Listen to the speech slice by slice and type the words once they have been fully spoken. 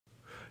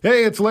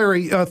Hey, it's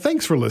Larry.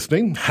 Thanks for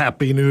listening.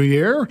 Happy New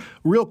Year.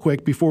 Real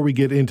quick, before we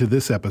get into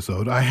this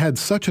episode, I had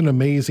such an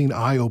amazing,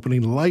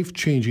 eye-opening,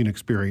 life-changing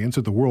experience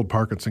at the World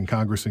Parkinson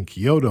Congress in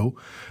Kyoto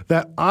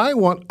that I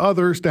want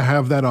others to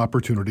have that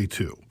opportunity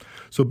too.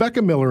 So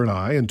Becca Miller and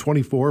I and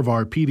 24 of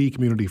our PD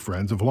community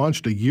friends have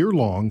launched a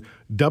year-long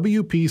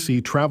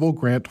WPC travel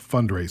grant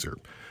fundraiser.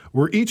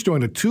 We're each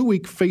doing a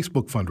 2-week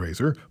Facebook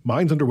fundraiser.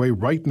 Mine's underway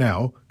right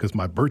now because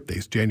my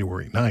birthday's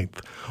January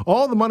 9th.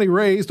 All the money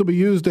raised will be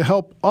used to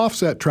help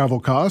offset travel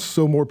costs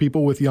so more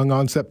people with young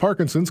onset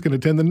Parkinson's can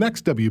attend the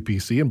next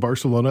WPC in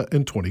Barcelona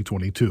in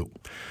 2022.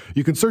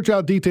 You can search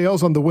out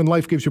details on the When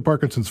Life Gives You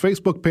Parkinson's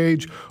Facebook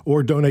page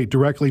or donate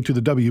directly to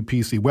the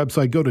WPC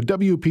website. Go to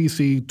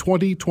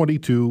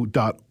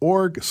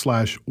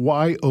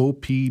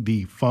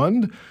WPC2022.org/YOPD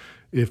fund.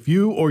 If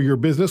you or your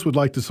business would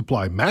like to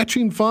supply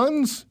matching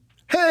funds,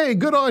 hey,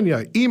 good on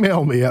ya.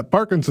 Email me at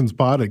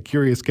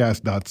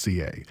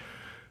parkinsonspod@curiouscast.ca.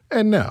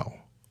 And now,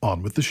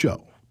 on with the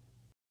show.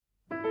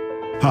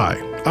 Hi,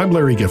 I'm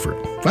Larry Gifford.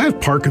 I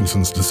have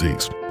Parkinson's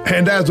disease.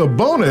 And as a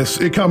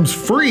bonus, it comes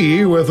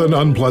free with an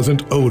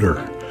unpleasant odor.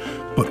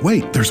 But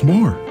wait, there's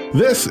more.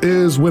 This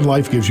is When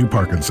Life Gives You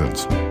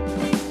Parkinson's.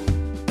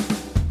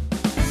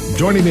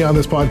 Joining me on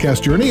this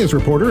podcast journey is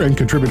reporter and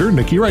contributor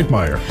Nikki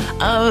Reitmeyer.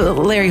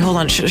 Larry, hold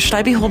on. Should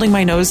I be holding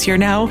my nose here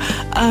now?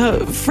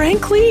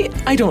 Frankly,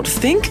 I don't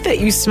think that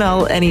you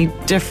smell any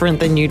different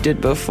than you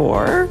did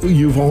before.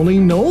 You've only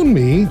known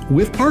me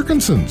with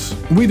Parkinson's.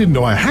 We didn't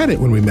know I had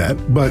it when we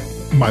met, but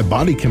my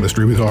body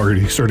chemistry was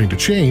already starting to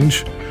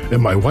change,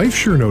 and my wife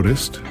sure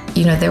noticed.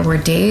 You know, there were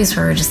days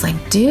where we're just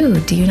like,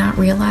 dude, do you not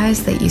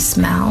realize that you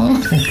smell?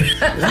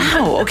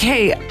 Wow,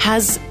 okay.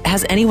 Has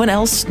anyone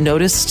else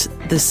noticed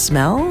the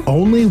smell?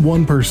 Only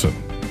one person.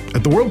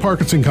 At the World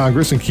Parkinson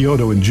Congress in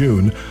Kyoto in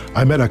June,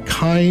 I met a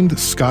kind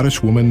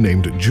Scottish woman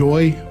named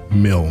Joy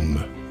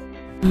Milne.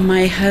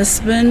 My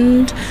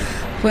husband,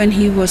 when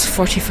he was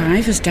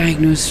 45, was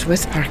diagnosed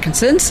with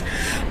Parkinson's,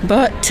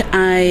 but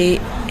I,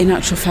 in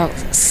actual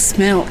fact,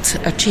 smelt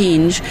a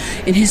change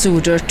in his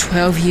odour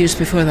 12 years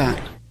before that.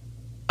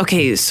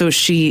 Okay, so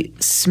she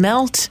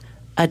smelt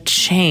a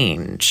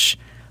change.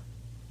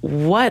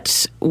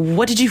 What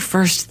did you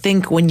first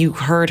think when you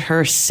heard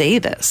her say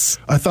this?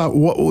 I thought,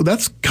 well,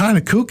 that's kind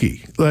of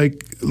kooky,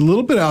 like a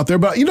little bit out there,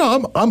 but you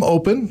know, I'm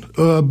open.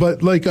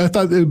 But like, I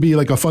thought it would be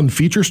like a fun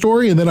feature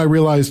story, and then I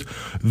realized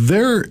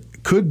there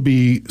could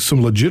be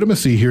some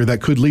legitimacy here that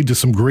could lead to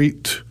some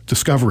great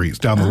discoveries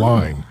down the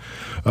line.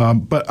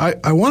 But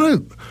I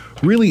want to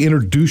really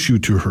introduce you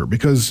to her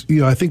because,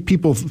 you know, I think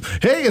people,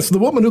 hey, it's the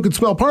woman who can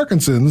smell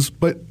Parkinson's,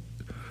 but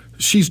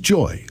she's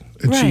Joy.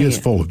 And she is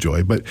full of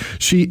joy, but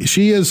she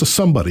is a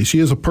somebody. She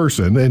is a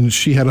person, and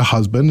she had a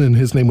husband, and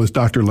his name was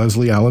Dr.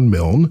 Leslie Allen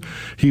Milne.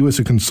 He was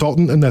a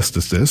consultant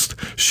anesthetist.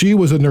 She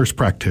was a nurse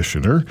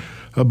practitioner.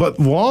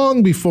 But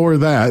long before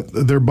that,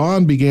 their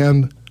bond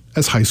began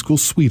as high school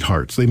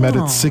sweethearts. They met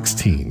at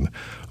 16.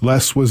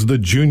 Les was the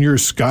junior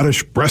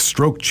Scottish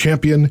breaststroke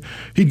champion.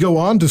 He'd go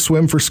on to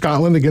swim for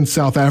Scotland against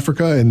South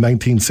Africa in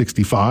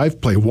 1965,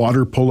 play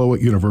water polo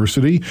at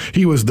university.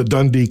 He was the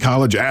Dundee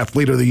College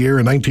Athlete of the Year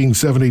in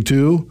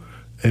 1972.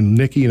 And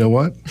Nikki, you know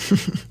what?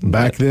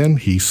 Back then,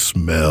 he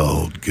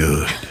smelled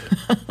good.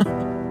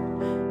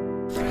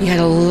 He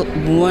had a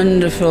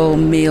wonderful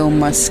male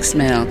musk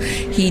smell.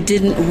 He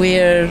didn't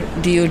wear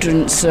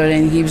deodorants or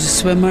anything. He was a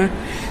swimmer.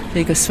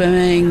 He'd go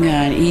swimming,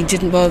 and he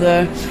didn't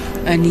bother.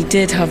 And he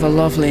did have a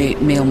lovely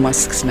male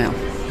musk smell.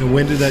 And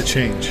when did that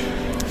change?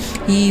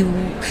 He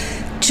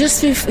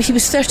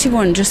was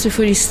 31, just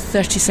before his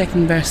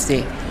 32nd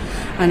birthday.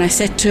 And I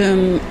said to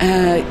him,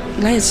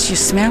 Les, you're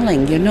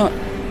smelling. You're not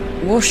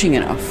washing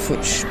enough,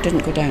 which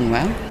didn't go down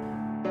well.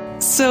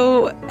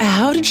 So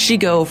how did she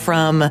go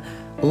from,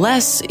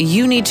 Les,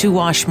 you need to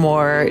wash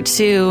more,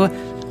 to,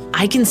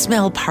 I can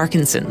smell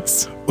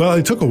Parkinson's? Well,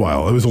 it took a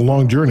while. It was a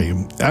long journey.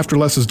 After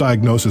Les's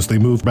diagnosis, they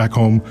moved back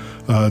home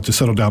to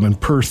settle down in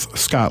Perth,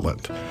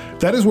 Scotland.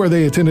 That is where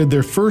they attended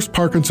their first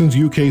Parkinson's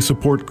UK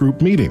support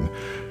group meeting.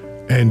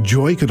 And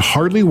Joy could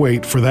hardly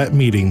wait for that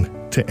meeting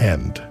to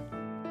end.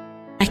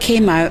 I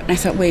came out and I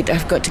thought, wait,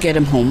 I've got to get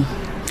him home.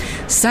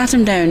 Sat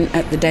him down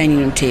at the dining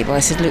room table. I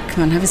said, look,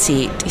 come on, have a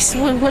seat. He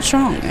said, well, what's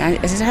wrong?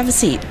 I said, have a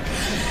seat.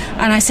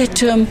 And I said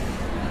to him,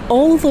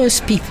 all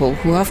those people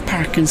who have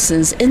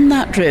Parkinson's in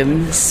that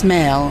room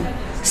smell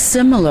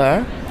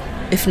similar,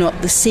 if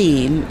not the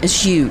same,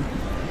 as you.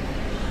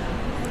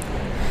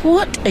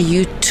 What are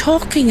you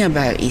talking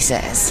about, he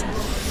says.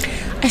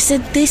 I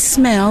said, they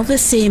smell the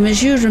same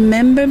as you.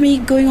 Remember me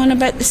going on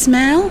about the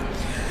smell?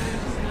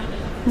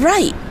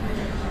 Right.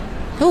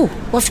 Oh,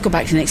 we'll have to go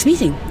back to the next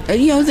meeting.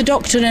 You know, the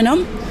doctor in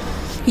him,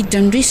 he'd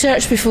done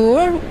research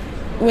before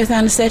with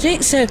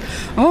anaesthetics, so,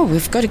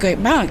 we've got to go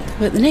back.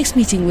 But the next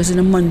meeting was in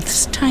a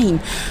month's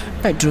time.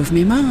 It drove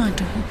me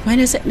mad.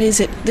 When is it? Is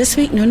it this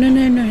week? No,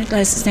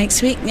 it's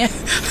next week. Yeah.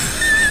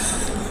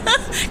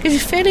 Because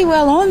he's fairly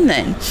well on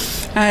then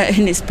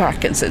in his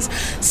Parkinson's.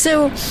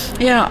 So,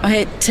 yeah,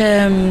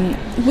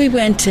 we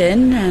went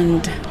in,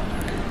 and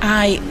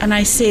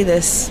I say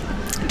this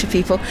to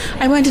people.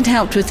 I went and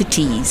helped with the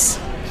teas.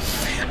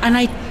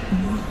 And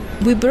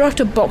we brought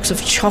a box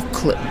of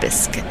chocolate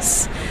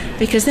biscuits,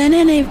 because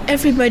then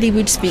everybody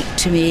would speak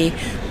to me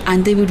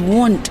and they would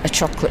want a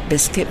chocolate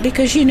biscuit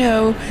because, you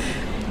know,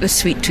 the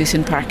sweet tooth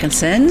and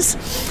Parkinson's.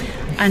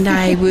 And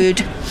I would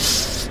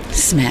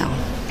smell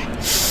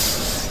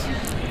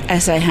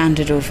as I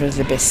handed over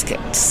the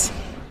biscuits.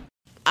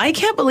 I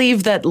can't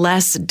believe that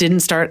Les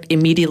didn't start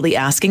immediately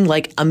asking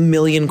like a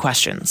million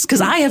questions,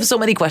 because I have so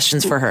many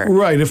questions for her.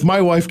 Right. If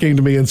my wife came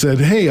to me and said,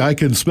 hey, I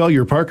can smell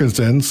your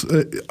Parkinson's,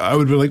 I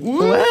would be like, what?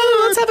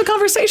 Well, let's have a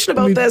conversation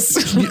about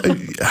this.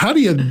 How do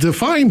you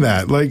define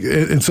that? Like,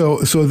 and so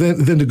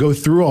then to go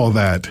through all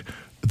that,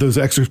 those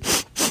extra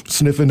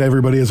sniffing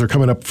everybody as they're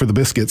coming up for the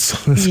biscuits.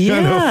 It's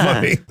kind of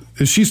funny.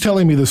 As she's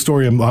telling me the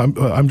story,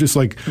 I'm just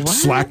like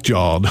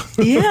slack-jawed.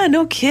 Yeah,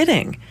 no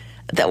kidding.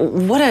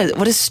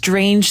 What a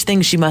strange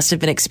thing she must have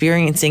been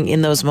experiencing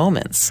in those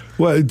moments.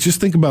 Well, just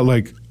think about,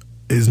 like,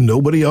 is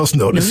nobody else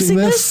noticing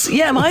this?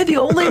 Yeah, am I the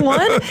only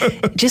one?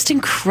 Just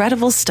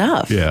incredible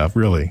stuff. Yeah,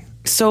 really.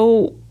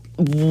 So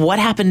what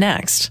happened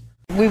next?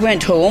 We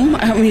went home.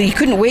 I mean, he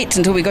couldn't wait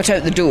until we got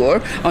out the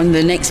door on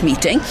the next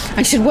meeting.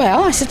 I said,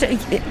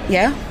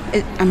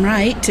 I'm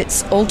right.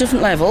 It's all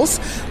different levels,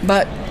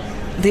 but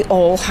they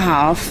all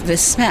have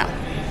this smell.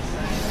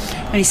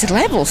 And he said,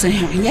 levels? And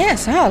he went,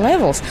 yes,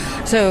 levels.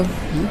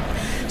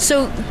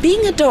 So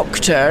being a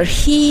doctor,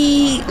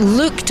 he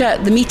looked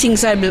at the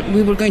meetings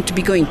we were going to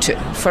be going to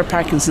for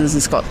Parkinson's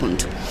in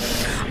Scotland.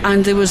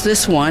 And there was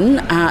this one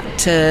at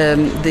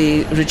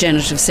the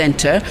Regenerative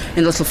Centre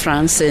in Little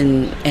France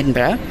in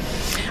Edinburgh.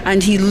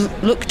 And he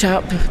looked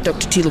up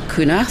Dr. Thilo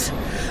Kunath,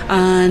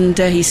 and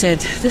he said,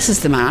 this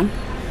is the man.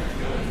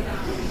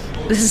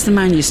 This is the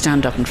man you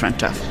stand up in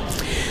front of.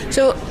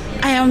 So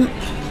I am,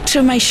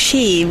 to my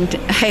shame,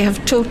 I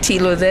have told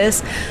Thilo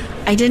this.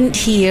 I didn't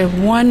hear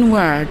one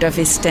word of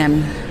his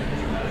STEM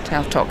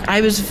talk. I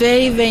was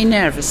very, very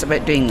nervous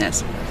about doing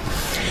this.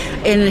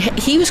 And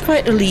he was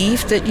quite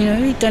relieved that, you know,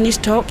 he'd done his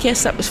talk.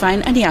 Yes, that was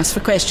fine. And he asked for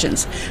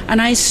questions. And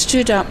I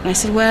stood up and I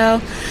said, well,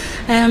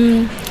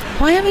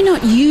 why are we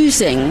not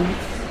using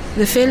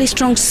the fairly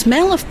strong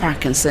smell of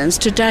Parkinson's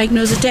to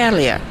diagnose it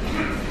earlier?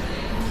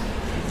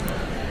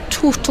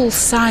 Total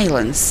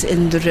silence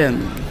in the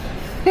room.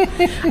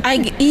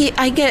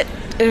 I get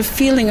a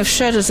feeling of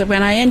shudders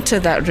when I enter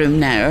that room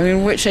now,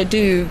 in which I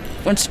do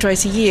once or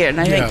twice a year. And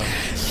I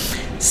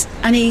think,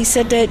 and he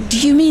said,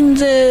 do you mean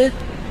the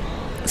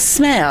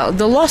smell,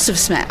 the loss of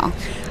smell?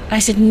 I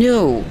said,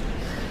 no.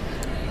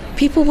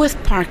 People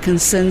with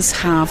Parkinson's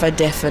have a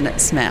definite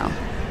smell.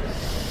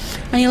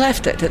 And he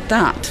left it at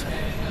that.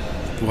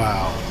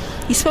 Wow.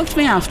 He spoke to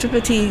me after,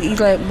 but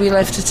we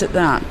left it at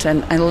that.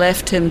 And I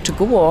left him to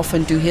go off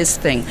and do his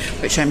thing,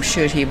 which I'm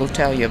sure he will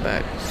tell you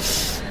about.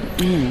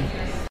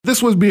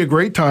 This would be a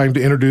great time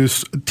to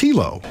introduce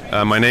Thilo.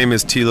 My name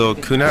is Thilo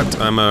Kunath.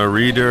 I'm a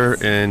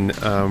reader in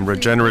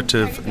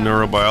regenerative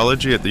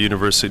neurobiology at the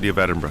University of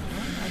Edinburgh.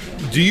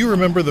 Do you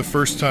remember the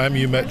first time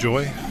you met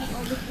Joy?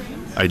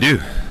 I do.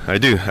 I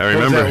remember.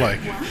 What was that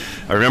like?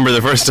 I remember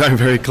the first time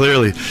very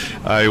clearly.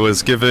 I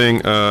was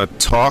giving a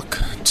talk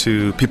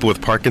to people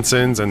with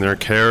Parkinson's and their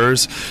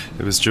carers.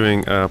 It was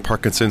during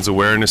Parkinson's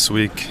Awareness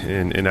Week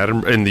in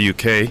Edinburgh, in the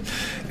UK.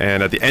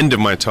 And at the end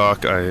of my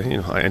talk, I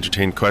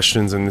entertained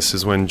questions, and this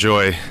is when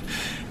Joy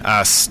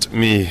asked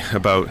me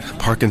about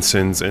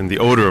Parkinson's and the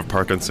odor of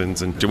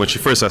Parkinson's. And when she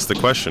first asked the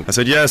question, I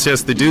said, yes,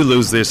 they do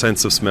lose their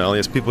sense of smell.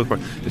 Yes, people with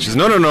Parkinson's. And she said,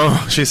 no.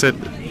 She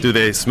said, do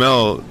they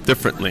smell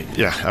differently?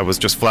 Yeah, I was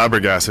just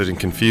flabbergasted and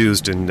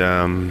confused, and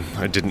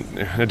I didn't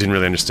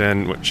really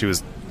understand what she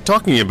was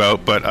talking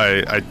about, but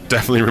I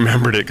definitely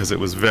remembered it because it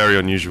was very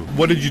unusual.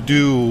 What did you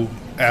do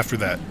after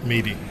that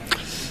meeting?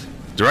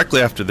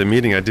 Directly after the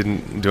meeting, I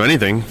didn't do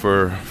anything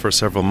for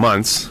several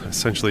months.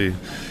 Essentially,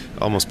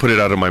 almost put it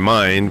out of my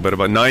mind, but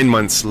about 9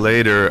 months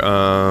later,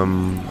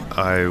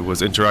 I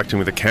was interacting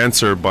with a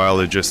cancer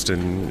biologist,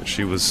 and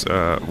she was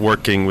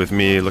working with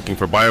me looking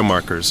for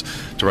biomarkers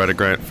to write a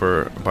grant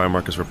for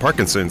biomarkers for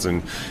Parkinson's,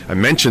 and I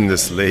mentioned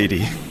this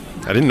lady.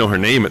 I didn't know her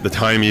name at the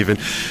time even,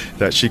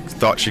 that she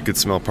thought she could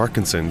smell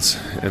Parkinson's,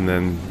 and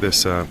then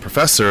this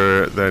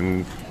professor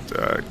then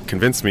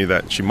convinced me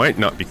that she might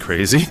not be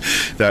crazy,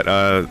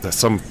 that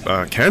some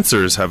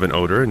cancers have an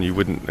odor, and you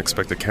wouldn't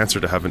expect a cancer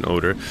to have an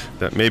odor,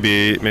 that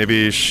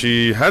maybe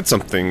she had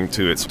something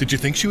to it. Did you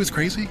think she was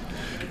crazy?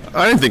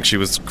 I didn't think she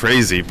was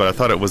crazy, but I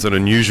thought it was an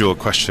unusual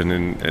question,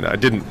 and I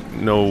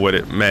didn't know what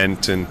it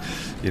meant, and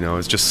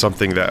it's just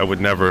something that I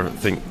would never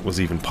think was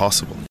even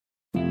possible.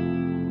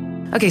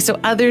 Okay, so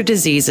other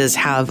diseases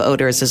have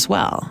odors as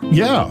well.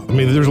 Yeah. I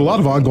mean, there's a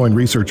lot of ongoing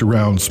research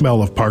around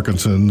smell of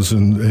Parkinson's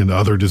and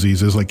other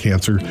diseases like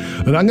cancer.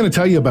 And I'm going to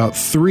tell you about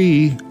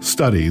 3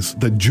 studies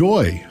that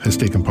Joy has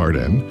taken part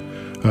in.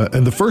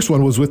 And the first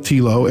one was with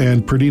Thilo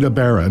and Perdita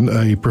Barron,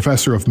 a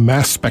professor of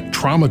mass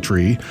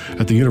spectrometry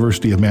at the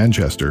University of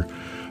Manchester.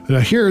 Now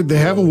here they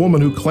have a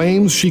woman who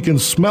claims she can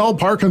smell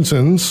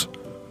Parkinson's.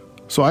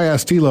 So I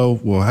asked Thilo,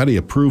 well, how do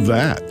you prove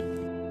that?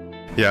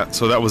 Yeah,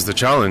 so that was the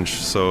challenge.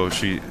 So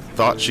she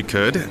thought she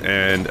could,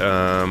 and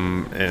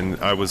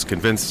I was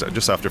convinced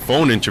just after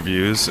phone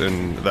interviews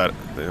and that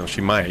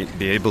she might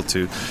be able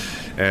to,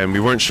 and we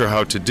weren't sure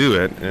how to do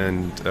it.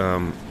 And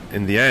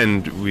in the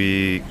end,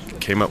 we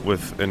came up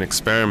with an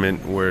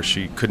experiment where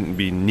she couldn't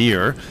be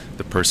near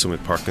the person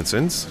with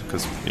Parkinson's,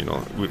 because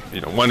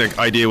one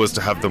idea was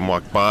to have them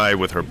walk by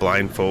with her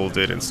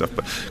blindfolded and stuff,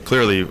 but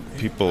clearly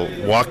people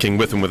walking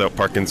with and without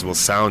Parkinson's will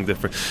sound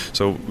different.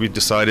 So we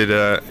decided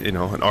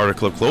an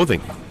article of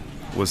clothing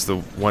was the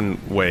one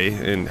way,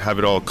 and have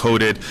it all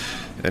coded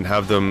and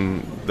have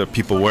the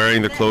people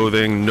wearing the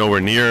clothing nowhere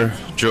near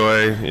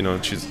Joy,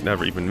 she's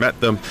never even met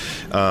them,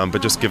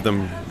 but just give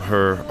them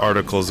her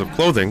articles of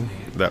clothing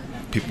that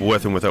people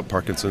with and without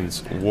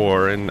Parkinson's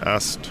wore, and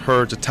asked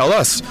her to tell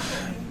us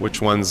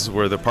which ones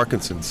were the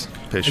Parkinson's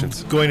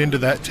patients. And going into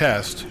that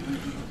test,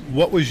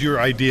 what was your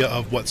idea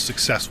of what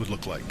success would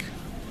look like?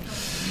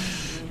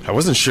 I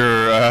wasn't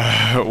sure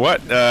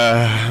what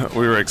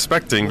we were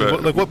expecting,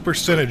 but what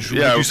percentage would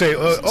you say?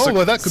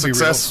 Well, that could be real.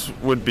 Success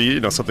would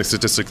be something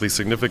statistically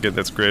significant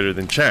that's greater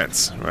than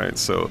chance, right?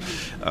 So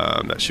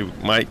that she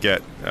might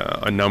get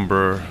a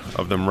number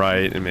of them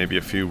right and maybe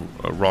a few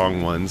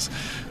wrong ones.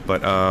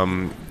 But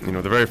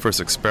the very first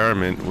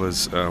experiment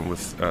was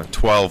with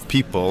 12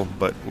 people,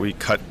 but we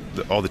cut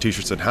all the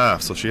T-shirts in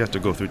half, so she had to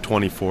go through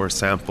 24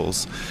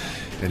 samples.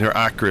 And her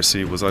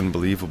accuracy was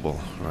unbelievable,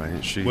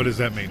 right? What does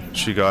that mean?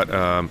 She got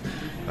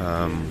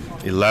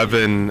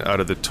 11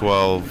 out of the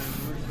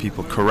 12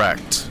 people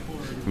correct,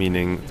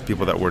 meaning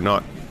people that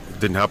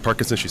didn't have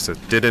Parkinson's, she said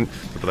didn't.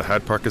 People that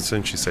had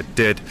Parkinson's, she said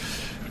did.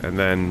 And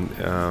then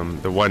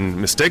the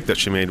one mistake that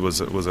she made was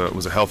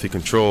a healthy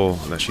control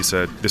that she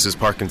said, this is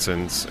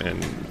Parkinson's,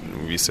 and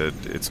we said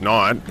it's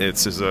not.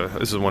 This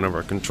is one of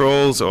our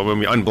controls. So when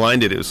we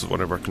unblinded it, was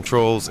one of our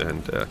controls,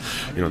 and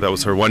that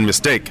was her one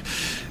mistake.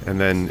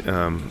 And then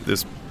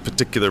this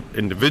particular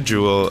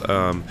individual,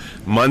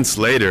 months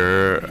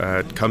later,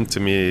 had come to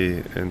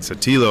me and said,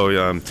 Thilo,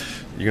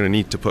 you're going to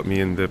need to put me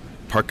in the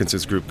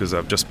Parkinson's group because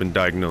I've just been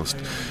diagnosed.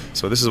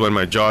 So this is when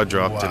my jaw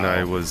dropped. Wow.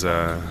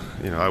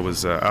 And I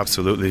was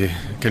absolutely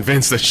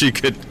convinced that she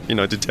could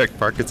detect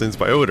Parkinson's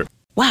by odor.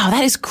 Wow,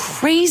 that is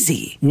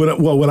crazy.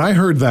 When I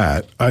heard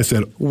that, I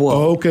said,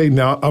 whoa. Okay,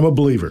 now I'm a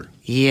believer.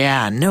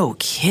 Yeah, no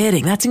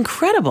kidding. That's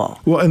incredible.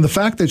 Well, and the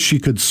fact that she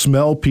could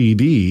smell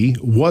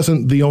PD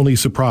wasn't the only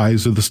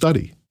surprise of the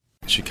study.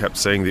 She kept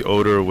saying the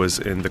odor was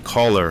in the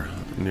collar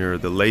near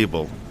the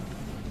label.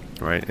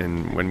 Right,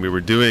 and when we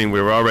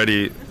were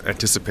already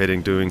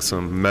anticipating doing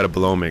some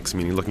metabolomics,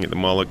 meaning looking at the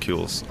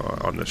molecules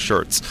on the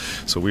shirts.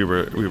 So we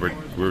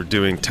were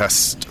doing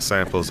test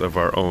samples of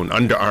our own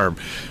underarm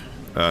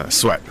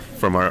sweat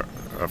from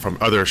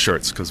other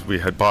shirts, because we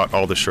had bought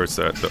all the shirts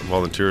that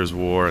volunteers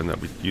wore and that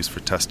we used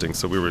for testing.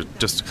 So we were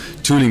just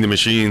tuning the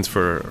machines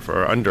for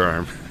our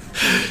underarm.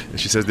 And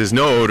she says there's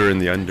no odor in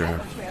the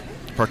underarm.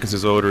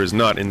 Parkinson's odor is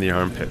not in the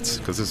armpits,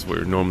 because this is what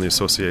we normally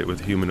associate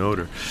with human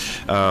odor,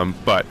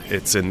 but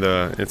it's in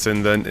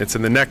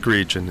the neck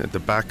region. At the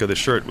back of the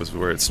shirt was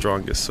where it's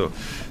strongest. So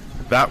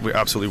that we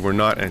absolutely were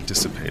not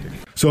anticipating.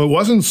 So it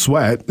wasn't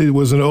sweat; it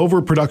was an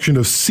overproduction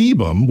of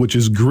sebum, which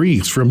is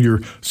grease from your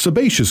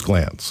sebaceous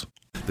glands.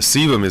 The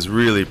sebum is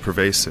really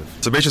pervasive.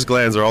 Sebaceous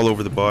glands are all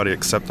over the body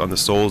except on the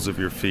soles of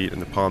your feet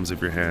and the palms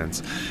of your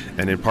hands.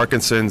 And in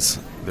Parkinson's,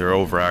 they're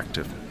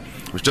overactive,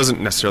 which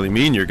doesn't necessarily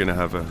mean you're going to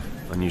have an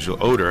unusual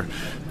odor,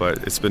 but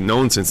it's been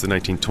known since the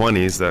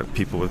 1920s that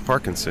people with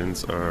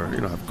Parkinson's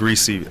have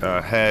greasy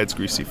heads,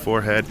 greasy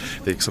forehead.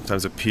 They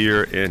sometimes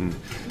appear in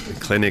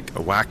clinic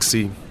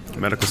waxy.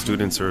 Medical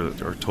students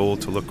are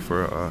told to look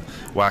for a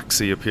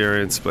waxy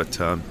appearance, but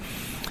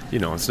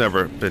it's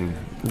never been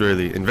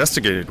really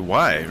investigated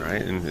why,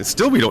 right? And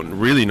still we don't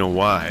really know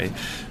why,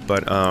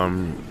 but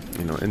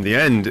in the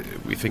end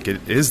we think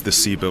it is the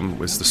sebum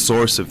was the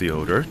source of the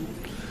odor.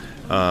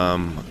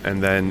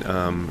 And then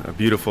a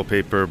beautiful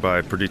paper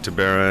by Perdita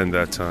Barron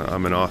that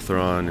I'm an author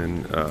on,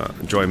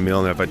 and Joy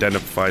Milne have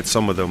identified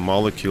some of the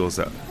molecules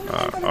that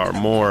are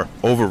more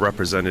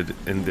overrepresented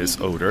in this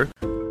odor.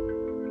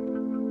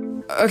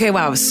 Okay,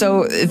 wow.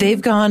 So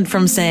they've gone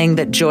from saying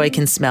that Joy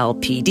can smell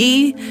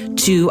PD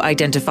to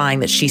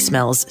identifying that she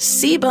smells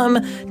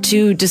sebum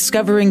to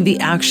discovering the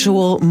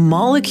actual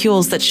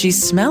molecules that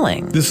she's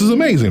smelling. This is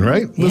amazing,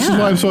 right? This is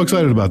why I'm so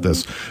excited about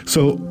this.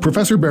 So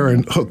Professor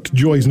Barron hooked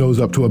Joy's nose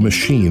up to a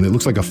machine. It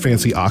looks like a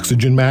fancy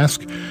oxygen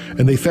mask.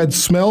 And they fed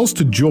smells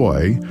to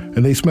Joy,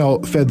 and they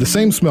fed the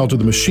same smell to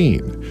the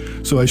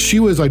machine. So as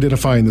she was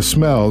identifying the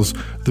smells,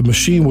 the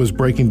machine was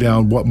breaking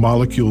down what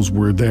molecules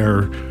were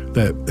there,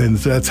 and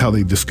that's how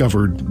they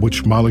discovered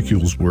which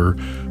molecules were,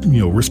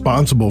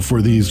 responsible for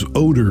these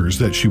odors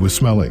that she was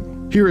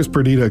smelling. Here is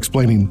Perdita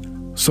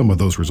explaining some of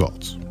those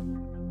results.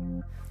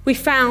 We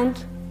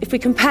found, if we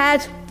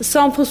compared the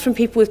samples from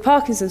people with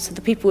Parkinson's to the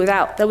people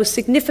without, there were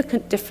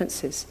significant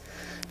differences.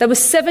 There were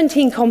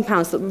 17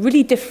 compounds that were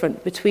really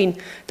different between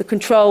the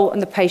control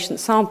and the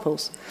patient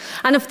samples.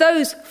 And of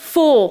those,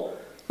 4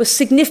 were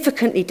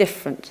significantly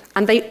different,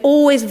 and they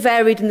always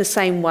varied in the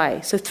same way.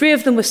 So 3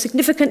 of them were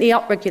significantly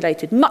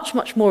upregulated, much,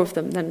 much more of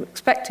them than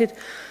expected,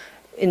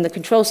 in the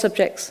control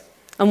subjects,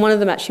 and one of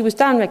them actually was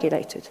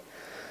downregulated.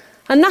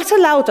 And that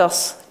allowed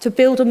us to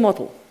build a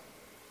model,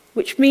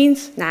 which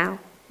means now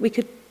we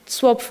could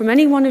swab from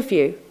any one of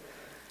you,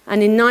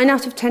 and in 9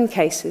 out of 10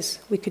 cases,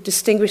 we could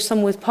distinguish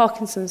someone with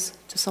Parkinson's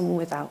to someone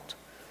without.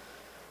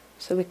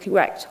 So we're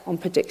correct on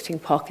predicting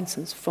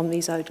Parkinson's from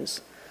these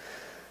odours.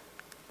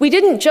 We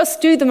didn't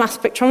just do the mass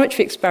spectrometry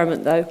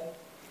experiment, though.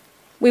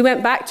 We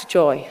went back to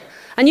Joy,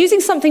 and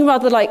using something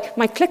rather like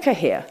my clicker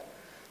here,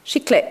 she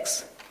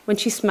clicks when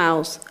she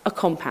smells a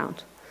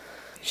compound.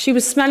 She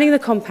was smelling the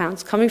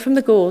compounds coming from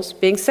the gauze,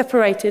 being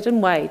separated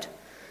and weighed.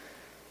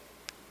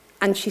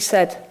 And she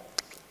said,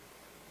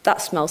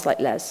 "That smells like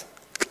Les.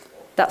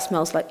 That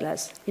smells like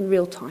Les." In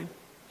real time,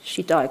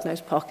 she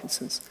diagnosed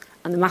Parkinson's,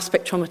 and the mass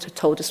spectrometer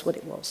told us what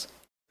it was.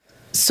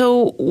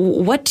 So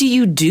what do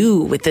you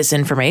do with this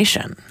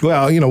information?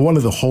 Well, one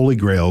of the holy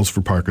grails for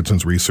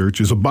Parkinson's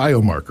research is a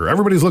biomarker.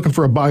 Everybody's looking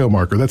for a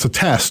biomarker. That's a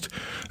test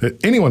that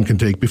anyone can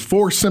take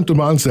before symptom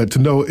onset to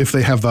know if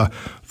they have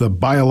the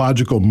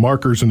biological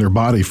markers in their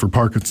body for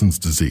Parkinson's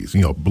disease,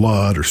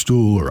 blood or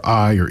stool or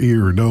eye or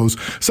ear or nose,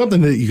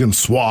 something that you can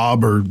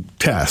swab or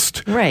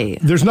test. Right.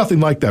 There's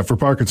nothing like that for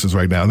Parkinson's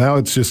right now. Now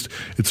it's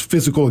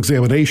physical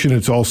examination.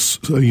 It's all,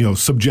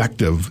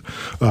 subjective.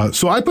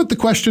 So I put the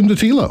question to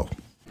Thilo.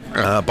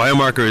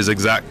 Biomarker is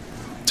exact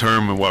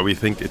term and why we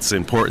think it's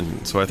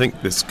important. So I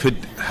think this could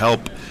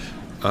help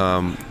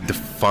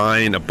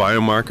define a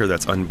biomarker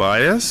that's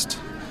unbiased,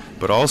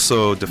 but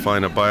also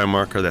define a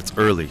biomarker that's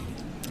early.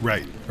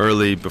 Right.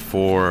 Early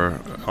before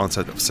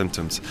onset of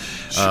symptoms.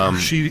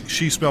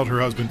 She spelled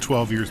her husband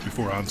 12 years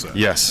before onset.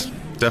 Yes,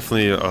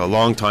 definitely a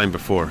long time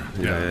before.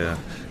 Yeah.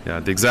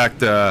 The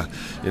exact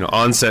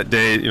onset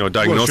date,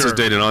 diagnosis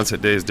date and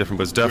onset date is different,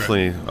 but it's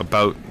definitely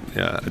about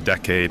a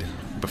decade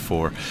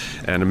before.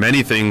 And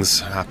many things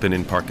happen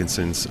in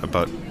Parkinson's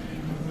about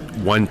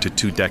 1 to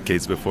 2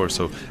 decades before.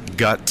 So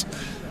gut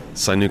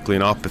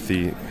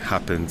synucleinopathy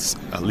happens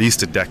at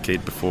least a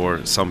decade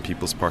before some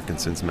people's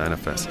Parkinson's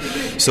manifest.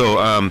 So,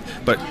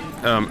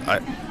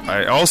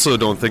 I also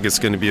don't think it's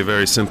going to be a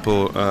very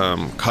simple,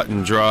 cut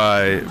and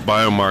dry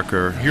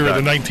biomarker. Here are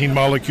the 19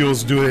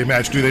 molecules. Do they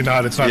match? Do they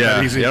not? It's not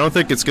that easy. I don't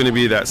think it's going to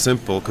be that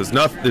simple because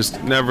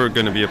there's never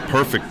going to be a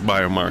perfect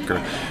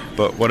biomarker.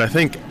 But what I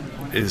think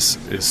is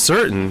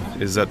certain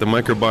is that the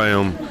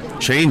microbiome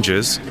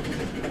changes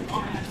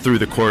through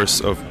the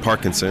course of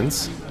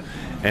Parkinson's.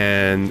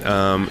 And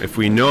if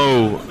we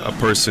know a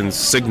person's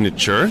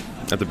signature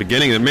at the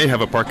beginning, they may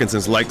have a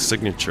Parkinson's-like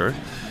signature.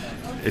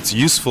 It's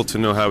useful to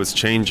know how it's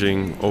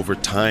changing over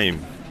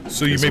time.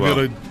 So you may be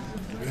able to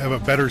have a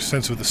better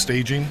sense of the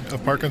staging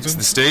of Parkinson's? It's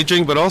the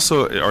staging, but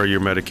also, are your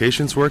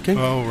medications working?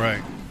 Oh,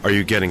 right. Are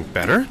you getting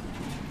better?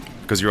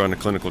 Because you're on a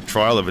clinical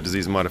trial of a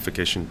disease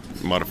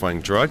modifying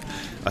drug.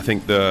 I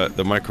think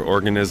the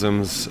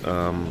microorganisms,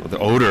 the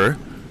odor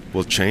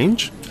will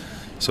change.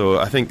 So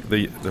I think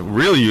the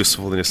real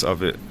usefulness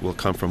of it will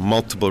come from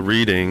multiple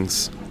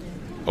readings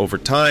over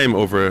time,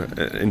 over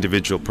an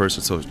individual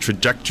person. So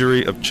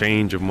trajectory of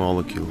change of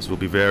molecules will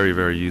be very,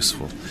 very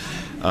useful.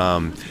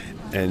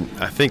 And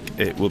I think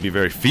it will be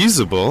very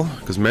feasible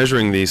because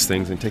measuring these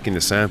things and taking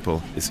the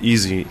sample is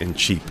easy and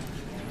cheap.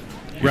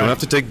 You don't have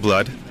to take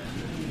blood.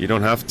 You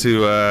don't have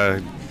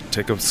to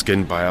take a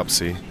skin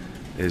biopsy.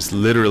 It's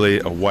literally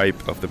a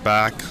wipe of the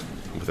back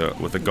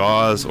with a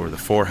gauze or the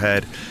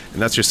forehead,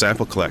 and that's your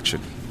sample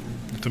collection.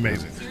 It's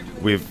amazing.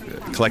 We've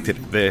collected,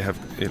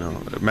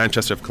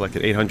 Manchester have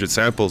collected 800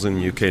 samples in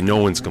the UK. No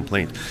one's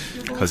complained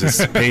because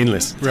it's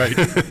painless. Right.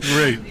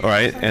 All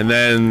right, and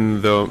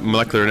then the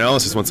molecular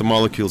analysis, once the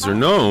molecules are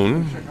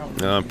known,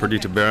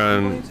 Perdita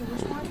Barran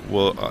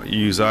will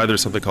use either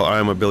something called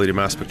ion mobility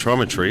mass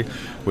spectrometry,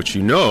 which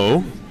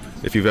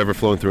if you've ever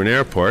flown through an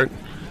airport,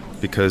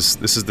 because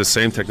this is the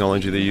same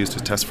technology they use to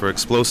test for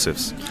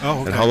explosives. Oh,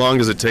 okay. And how long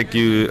does it take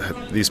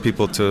these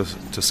people to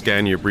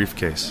scan your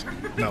briefcase?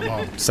 Not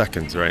long.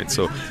 Seconds, right?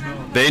 So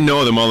they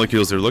know the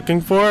molecules they're looking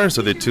for,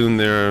 so they tune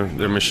their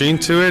machine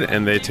to it,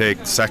 and they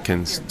take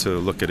seconds to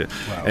look at it.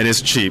 Wow. And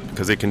it's cheap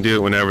because they can do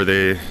it whenever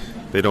they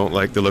don't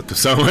like the look of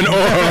someone,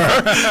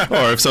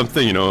 or if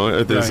something,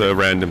 if there's a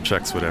random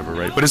checks, whatever,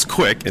 right? But it's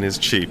quick and it's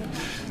cheap.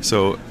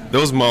 So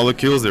those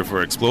molecules, they're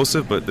for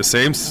explosive, but the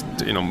same,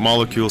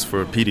 molecules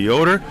for PD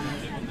odor,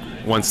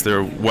 once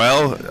they're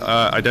well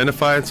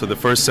identified. So the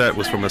first set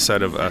was from a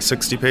set of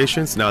 60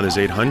 patients. Now there's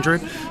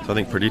 800. So I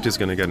think Perdita is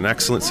going to get an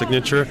excellent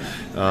signature.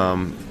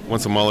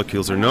 Once the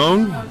molecules are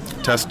known,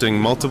 testing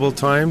multiple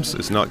times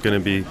is not going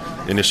to be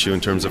an issue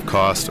in terms of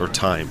cost or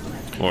time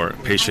or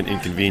patient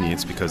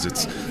inconvenience because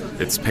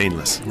it's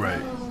painless.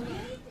 Right.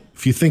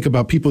 If you think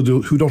about people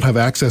who don't have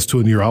access to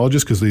a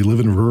neurologist because they live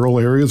in rural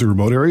areas or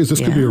remote areas, this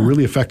could be a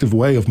really effective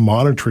way of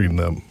monitoring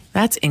them.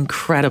 That's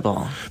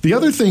incredible. The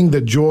other thing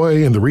that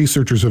Joy and the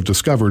researchers have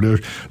discovered are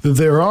that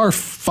there are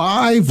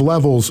 5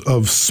 levels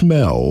of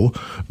smell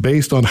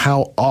based on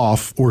how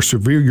off or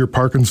severe your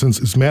Parkinson's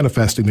is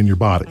manifesting in your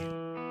body.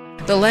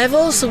 The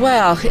levels,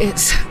 well,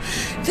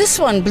 this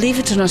one, believe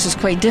it or not, is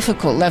quite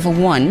difficult, level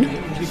 1.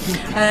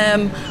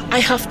 I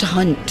have to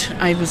hunt.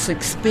 I was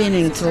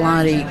explaining to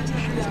Larry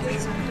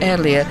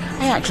earlier,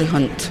 I actually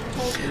hunt.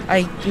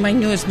 My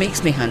nose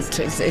makes me hunt.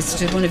 It's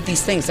just one of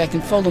these things. I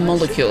can follow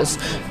molecules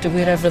to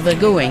wherever they're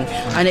going.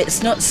 And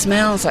it's not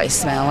smells I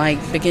smell. I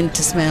begin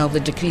to smell the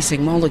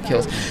decreasing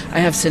molecules. I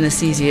have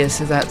synesthesia,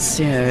 so that's,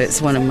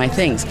 it's one of my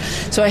things.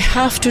 So I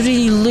have to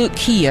really look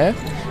here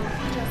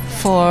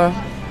for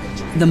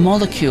the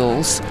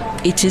molecules.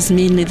 It is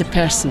mainly the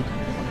person.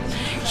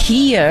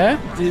 Here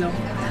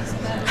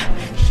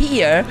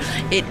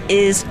it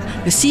is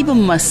the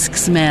sebum musk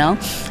smell.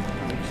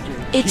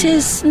 It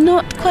is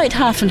not quite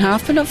half and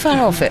half, but not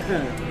far off it.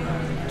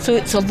 So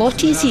it's a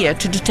lot easier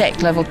to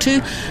detect level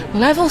 2.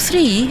 Level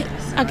 3,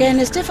 again,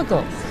 is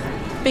difficult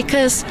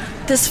because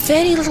there's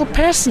very little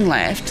person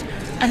left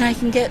and I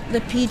can get the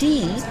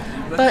PD,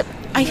 but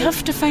I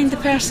have to find the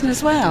person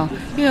as well.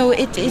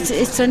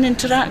 It's an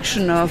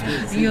interaction of,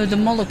 the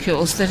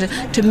molecules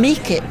to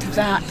make it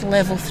that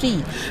level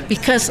 3,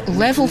 because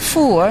level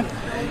 4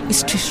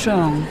 is too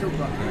strong.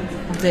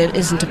 There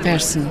isn't a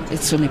person,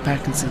 it's only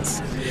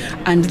Parkinson's.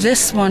 And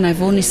this one,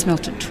 I've only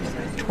smelt it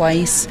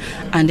twice,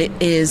 and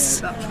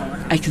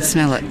I can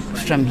smell it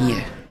from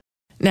here.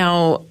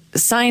 Now,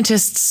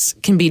 scientists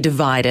can be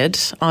divided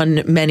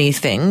on many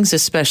things,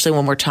 especially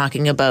when we're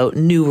talking about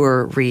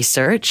newer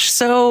research.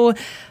 So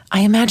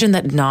I imagine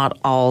that not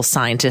all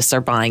scientists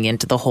are buying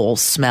into the whole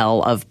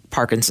smell of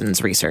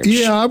Parkinson's research.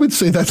 Yeah, I would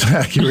say that's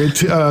accurate.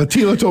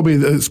 Tilo told me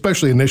that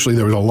especially initially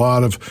there was a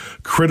lot of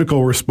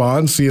critical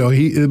response.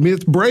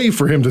 It's brave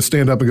for him to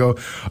stand up and go,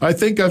 I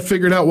think I've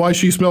figured out why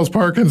she smells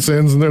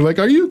Parkinson's. And they're like,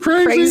 are you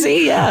crazy? Crazy,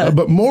 yeah.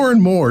 But more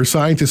and more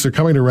scientists are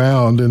coming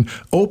around and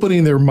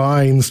opening their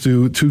minds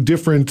to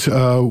different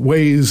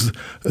ways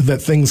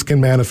that things can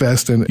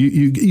manifest. And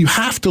you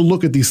have to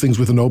look at these things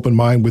with an open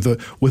mind, with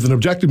an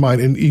objective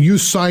mind, and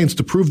use science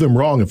to prove them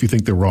wrong if you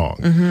think they're wrong.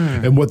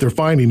 Mm-hmm. And what they're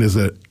finding is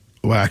that,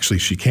 well, actually,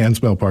 she can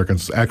smell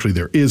Parkinson's. Actually,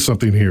 there is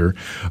something here.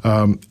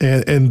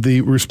 And the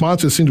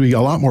responses seem to be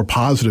a lot more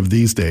positive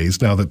these days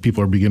now that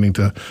people are beginning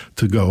to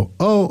go,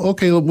 oh,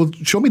 okay, well,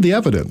 show me the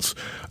evidence.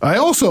 I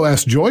also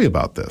asked Joy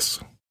about this.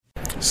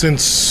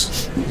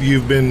 Since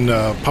you've been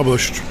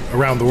published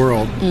around the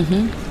world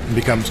and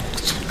become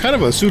kind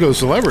of a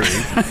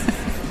pseudo-celebrity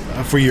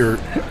for your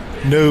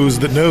nose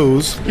that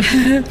knows,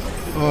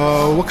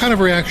 what kind of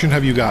reaction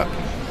have you got?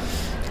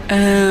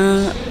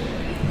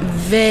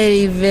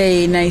 Very,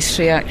 very nice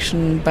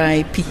reaction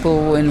by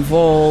people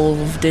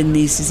involved in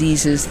these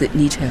diseases that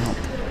need help.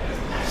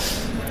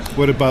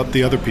 What about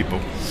the other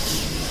people?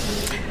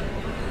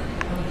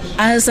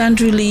 As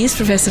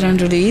Professor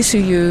Andrew Lees, who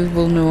you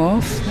will know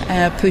of,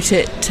 put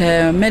it,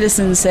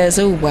 medicine says,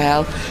 oh,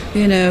 well,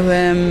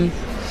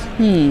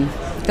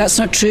 that's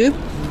not true.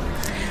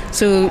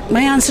 So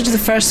my answer to the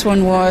first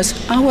one was,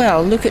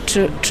 look at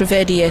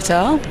Trivedi et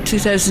al.,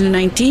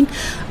 2019,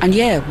 and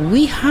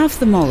we have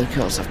the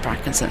molecules of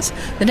Parkinson's.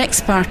 The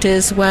next part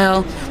is,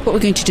 what we're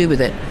going to do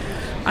with it.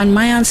 And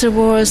my answer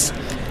was,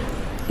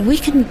 we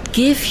can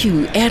give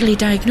you early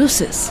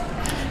diagnosis.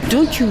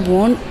 Don't you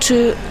want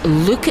to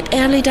look at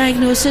early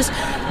diagnosis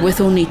with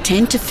only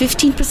 10 to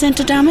 15%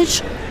 of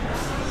damage?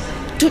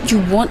 Don't you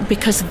want,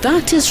 because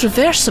that is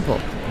reversible.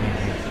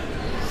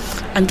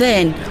 And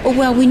then,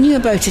 we knew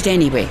about it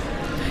anyway.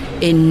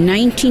 In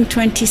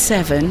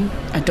 1927,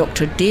 a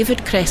Dr.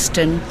 David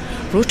Creston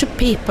wrote a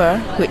paper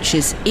which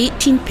is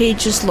 18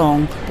 pages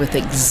long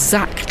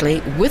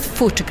with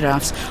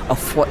photographs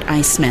of what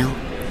I smell.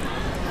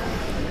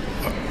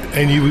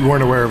 And you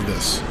weren't aware of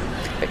this?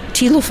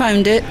 Tilo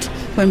found it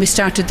when we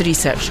started the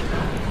research.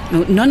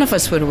 No, none of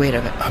us were aware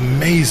of it.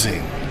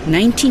 Amazing.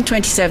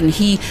 1927,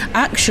 he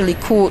actually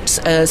quotes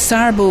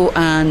Sarbo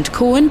and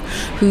Cohen,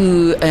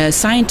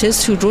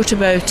 scientists who wrote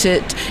about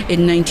it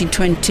in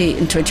 1920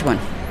 and 21.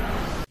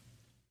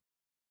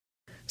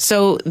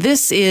 So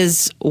this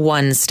is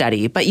one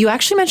study, but you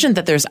actually mentioned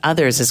that there's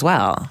others as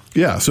well.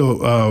 Yeah,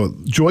 so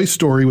Joy's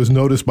story was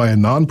noticed by a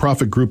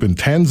nonprofit group in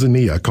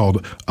Tanzania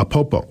called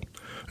Apopo.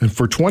 And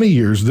for 20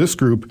 years, this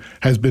group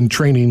has been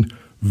training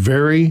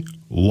very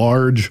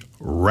large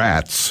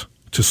rats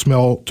to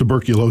smell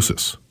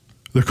tuberculosis.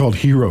 They're called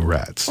hero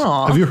rats.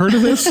 Aww. Have you heard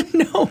of this?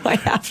 No, I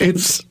haven't.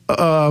 It's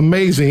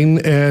amazing,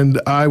 and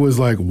I was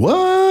like,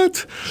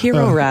 what?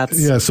 Hero rats.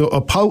 Yeah, so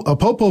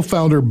Apopo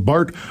founder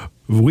Bart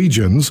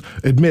Wijens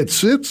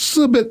admits it's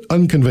a bit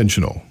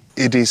unconventional.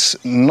 It is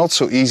not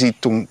so easy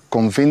to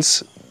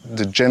convince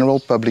the general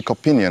public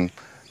opinion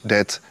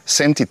that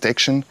scent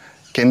detection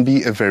can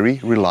be a very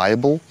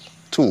reliable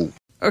tool.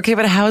 Okay,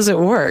 but how does it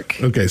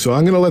work? Okay, so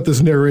I'm going to let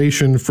this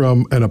narration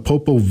from an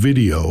Apopo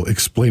video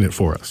explain it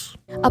for us.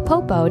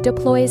 Apopo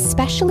deploys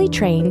specially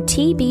trained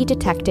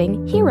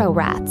TB-detecting hero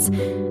rats.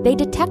 They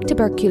detect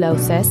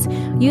tuberculosis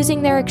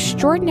using their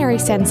extraordinary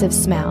sense of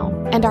smell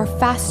and are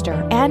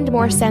faster and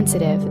more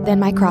sensitive than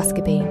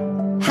microscopy.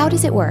 How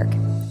does it work?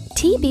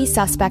 TB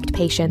suspect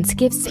patients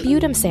give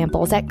sputum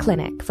samples at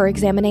clinic for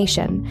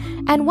examination,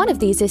 and one of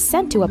these is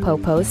sent to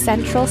Apopo's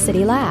Central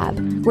City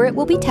Lab, where it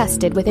will be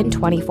tested within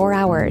 24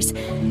 hours.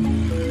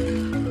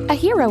 A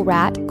hero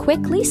rat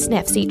quickly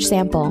sniffs each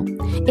sample.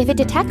 If it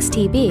detects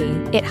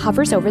TB, it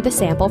hovers over the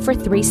sample for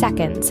 3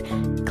 seconds,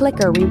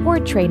 clicker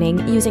reward training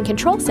using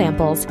control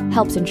samples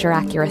helps ensure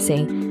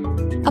accuracy.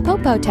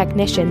 Apopo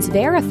technicians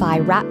verify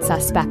rat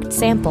suspect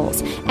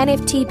samples, and if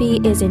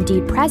TB is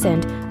indeed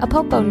present,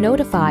 Apopo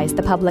notifies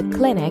the public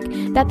clinic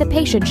that the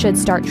patient should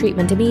start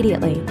treatment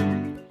immediately.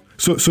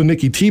 So,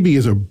 Nikki, TB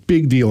is a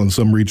big deal in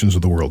some regions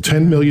of the world.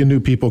 10 million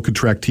new people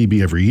contract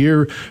TB every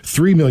year.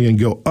 3 million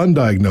go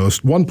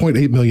undiagnosed.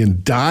 1.8 million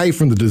die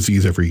from the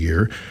disease every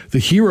year. The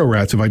Hero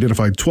Rats have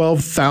identified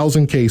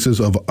 12,000 cases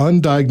of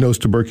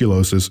undiagnosed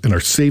tuberculosis and are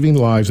saving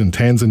lives in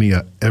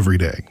Tanzania every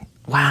day.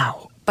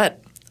 Wow.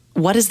 But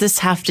what does this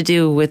have to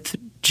do with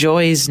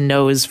Joy's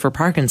nose for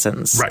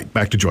Parkinson's? Right,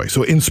 back to Joy.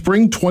 So in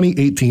spring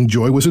 2018,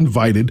 Joy was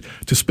invited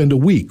to spend a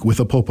week with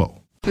Apopo.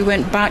 We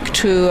went back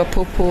to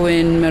Apopo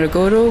in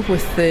Maragoro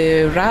with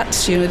the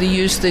rats. You know, they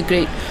used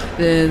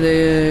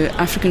the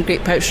African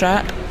great pouch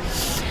rat.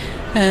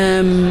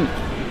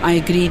 I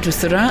agreed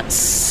with the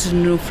rats,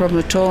 no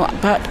problem at all.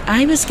 But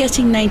I was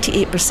getting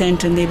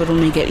 98% and they were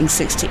only getting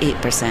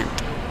 68%.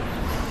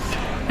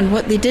 And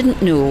what they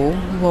didn't know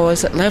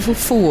was at level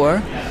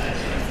 4,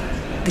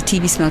 the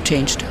TB smell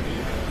changed.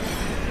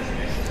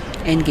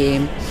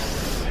 Endgame.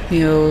 You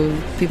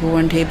know, people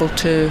weren't able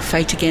to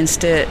fight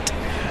against it.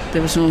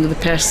 There was only the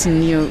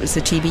person, you know, it was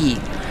the TB.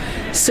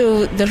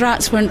 So the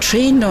rats weren't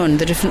trained on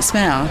the different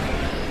smell,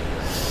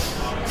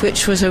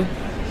 which was a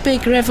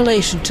big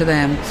revelation to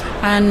them.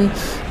 And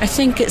I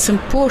think it's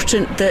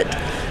important that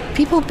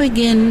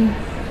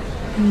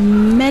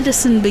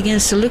medicine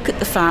begins to look at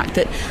the fact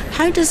that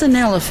how does an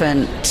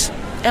elephant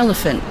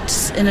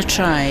in a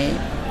tribe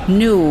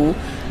know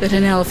that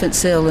an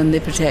elephant's ill and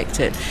they protect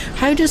it?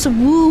 How does a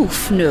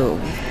wolf know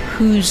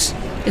who's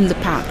in the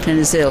pack and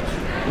is ill?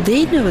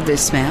 They know the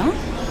smell.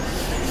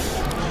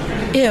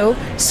 You know,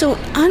 so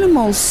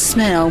animals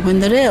smell when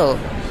they're ill.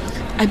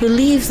 I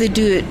believe they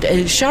do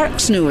it,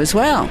 sharks know as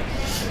well.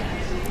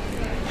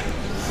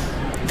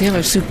 They have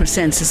a super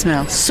sense of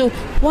smell. So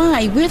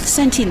why, we're the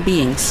sentient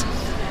beings,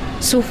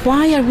 so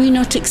why are we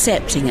not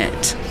accepting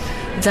it?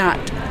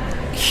 That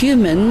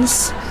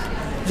humans,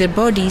 their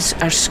bodies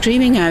are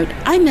screaming out,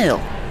 I'm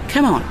ill,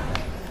 come on.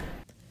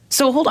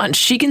 So hold on,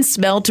 she can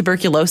smell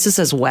tuberculosis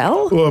as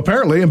well? Well,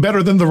 apparently, and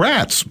better than the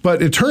rats.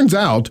 But it turns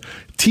out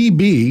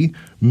TB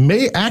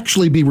may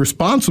actually be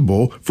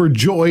responsible for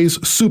Joy's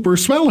super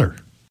smeller.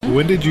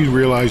 When did you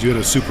realize you had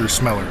a super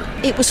smeller?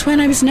 It was when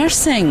I was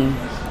nursing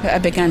that I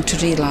began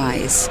to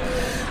realise.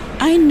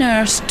 I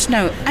nursed,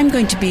 now I'm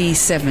going to be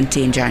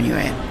 70 in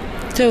January.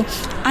 So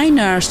I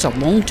nursed a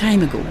long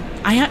time ago.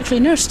 I actually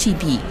nursed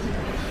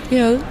TB, you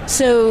know,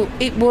 so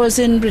it was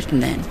in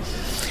Britain then.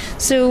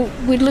 So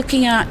we're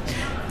looking at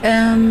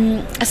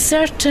a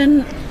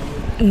certain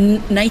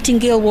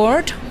Nightingale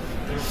ward,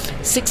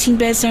 16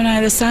 beds down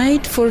either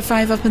side, 4 or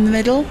 5 up in the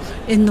middle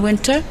in the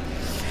winter.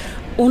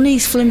 Only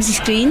flimsy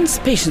screens.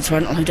 Patients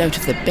weren't allowed out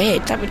of the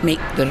bed. That would make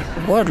the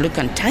ward look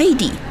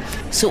untidy.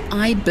 So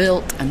I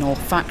built an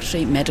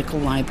olfactory medical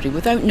library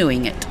without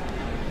knowing it.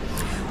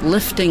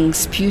 Lifting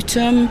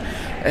sputum,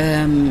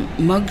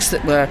 mugs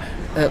that were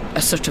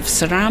a sort of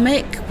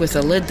ceramic with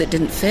a lid that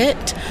didn't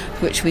fit,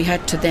 which we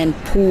had to then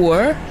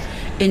pour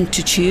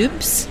into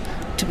tubes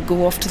to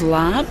go off to the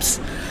labs.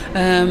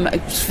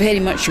 It was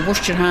very much, you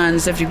washed your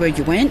hands everywhere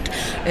you went.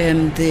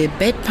 The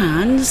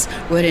bedpans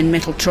were in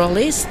metal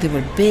trolleys. They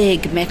were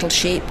big, metal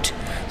shaped,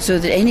 so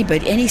that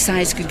anybody, any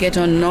size could get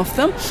on and off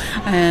them.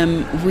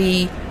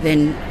 We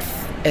then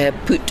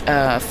put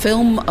a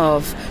film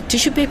of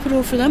tissue paper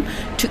over them,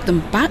 took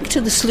them back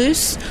to the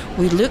sluice.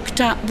 We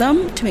looked at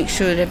them to make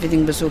sure that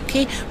everything was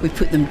okay. We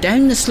put them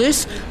down the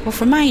sluice. Well,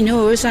 for my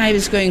nose, I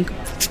was going...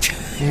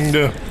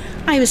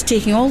 I was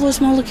taking all those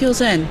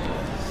molecules in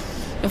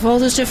of all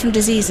those different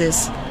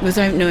diseases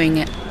without knowing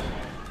it.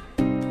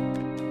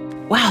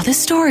 Wow, this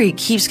story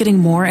keeps getting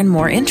more and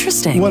more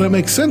interesting. Well, it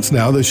makes sense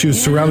now that she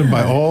was surrounded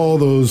by all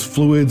those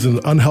fluids and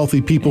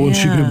unhealthy people, and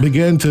she could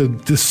begin to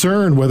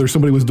discern whether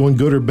somebody was doing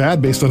good or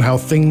bad based on how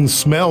things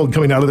smelled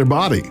coming out of their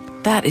body.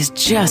 That is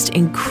just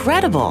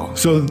incredible.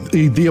 So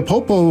the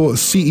Apopo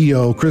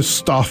CEO,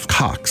 Christoph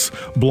Cox,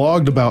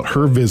 blogged about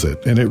her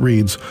visit, and it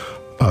reads,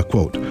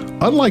 quote,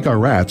 "Unlike our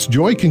rats,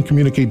 Joy can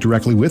communicate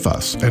directly with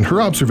us, and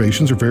her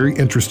observations are very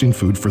interesting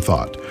food for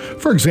thought.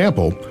 For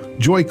example,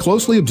 Joy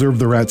closely observed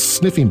the rats'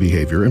 sniffing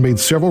behavior and made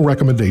several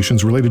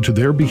recommendations related to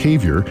their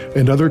behavior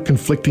and other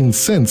conflicting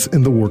scents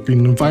in the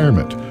working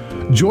environment.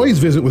 Joy's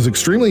visit was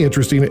extremely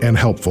interesting and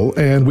helpful,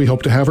 and we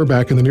hope to have her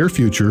back in the near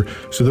future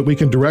so that we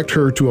can direct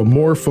her to a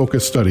more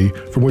focused study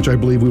from which I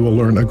believe we will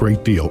learn a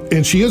great deal."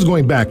 And she is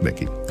going back,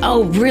 Nikki.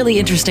 Oh, really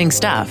interesting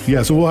stuff.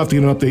 Yeah, so we'll have to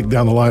get an update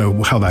down the line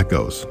of how that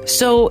goes.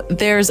 So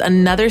there's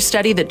another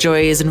study that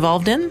Joy is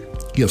involved in?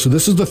 Yeah, so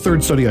this is the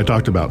third study I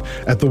talked about.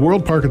 At the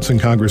World Parkinson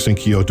Congress in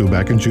Kyoto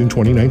back in June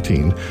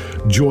 2019,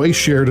 Joy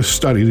shared a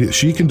study that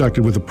she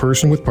conducted with a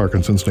person with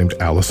Parkinson's named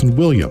Allison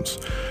Williams.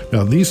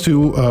 Now, these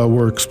two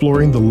were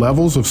exploring the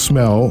levels of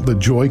smell that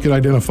Joy could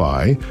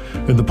identify,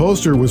 and the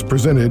poster was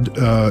presented,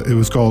 it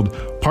was called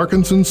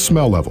Parkinson's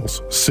Smell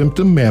Levels,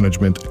 Symptom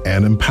Management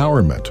and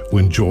Empowerment,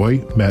 when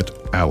Joy met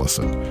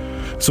Allison.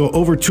 So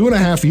over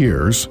 2.5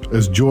 years,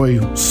 as Joy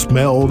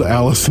smelled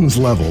Allison's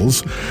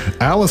levels,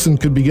 Allison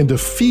could begin to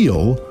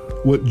feel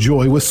what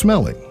Joy was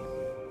smelling.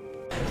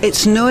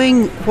 It's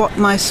knowing what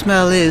my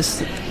smell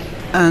is,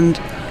 and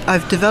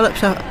I've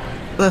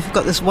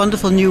got this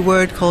wonderful new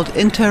word called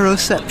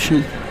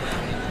interoception,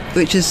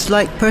 which is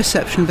like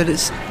perception, but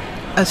it's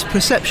as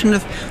perception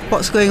of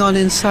what's going on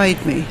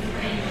inside me.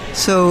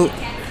 So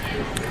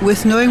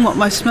with knowing what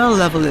my smell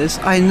level is,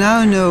 I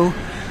now know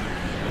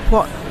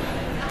what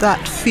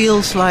that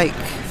feels like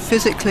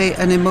physically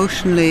and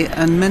emotionally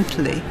and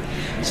mentally.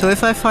 So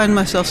if I find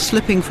myself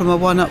slipping from a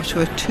 1 up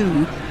to a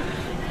 2,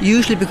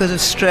 usually because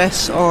of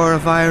stress or a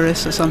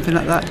virus or something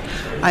like that,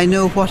 I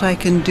know what I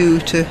can do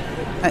to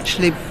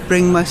actually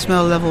bring my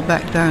smell level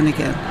back down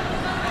again.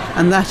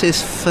 And that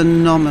is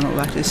phenomenal.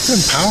 That is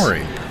It's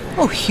empowering.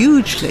 Oh,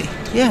 hugely.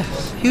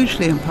 Yes,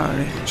 hugely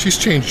empowering. She's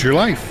changed your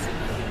life.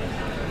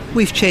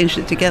 We've changed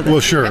it together.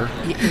 Well, sure.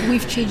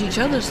 We've changed each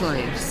other's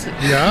lives.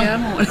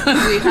 Yeah?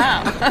 We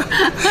have.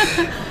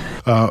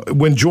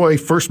 When Joy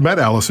first met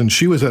Allison,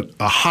 she was at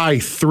a high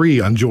 3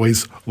 on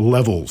Joy's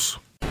levels.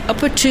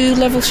 Upper to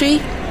level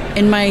 3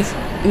 in my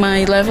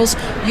levels.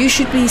 You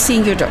should be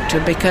seeing your doctor,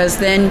 because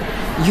then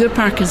your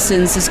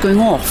Parkinson's is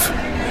going off.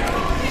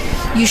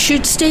 You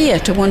should stay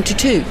at a 1 to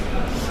 2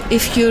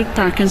 if your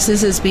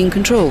Parkinson's is being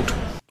controlled.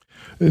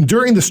 And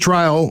during this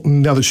trial,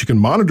 now that she can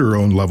monitor her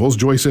own levels,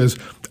 Joy says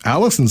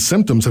Allison's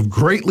symptoms have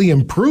greatly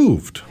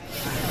improved.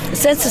 The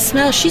sense of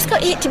smell, she's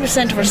got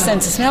 80% of her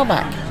sense of smell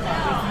back.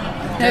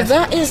 Now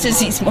that is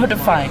disease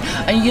modifying.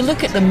 And you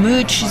look at the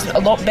mood, she's a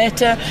lot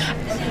better.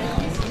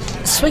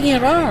 Swinging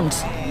her arms.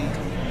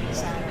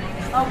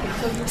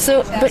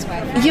 So, but,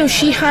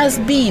 she has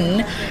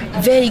been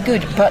very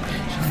good. But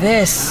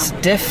this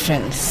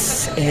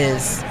difference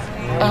is,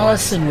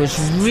 Allison was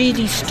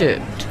really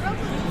stooped.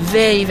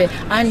 Very, very,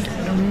 and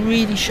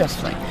really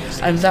shuffling.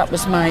 And that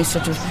was my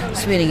sort of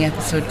swearing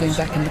episode, going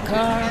back in the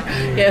car.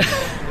 Yeah.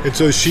 And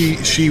so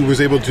she was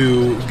able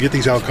to get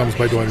these outcomes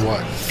by doing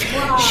what?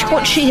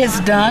 What she has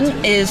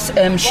done is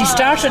she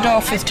started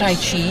off with Tai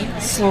Chi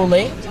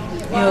slowly.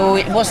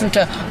 It wasn't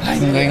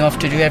I'm going off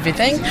to do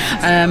everything,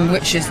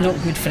 which is not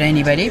good for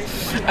anybody.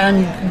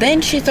 And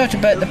then she thought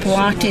about the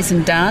Pilates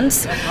and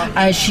dance.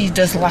 She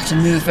does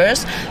Latin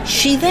movers.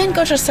 She then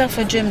got herself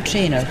a gym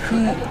trainer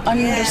who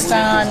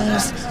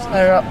understands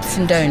her ups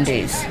and down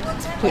days,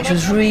 which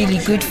was really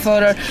good for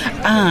her.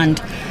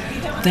 And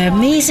the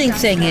amazing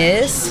thing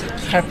is,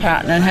 her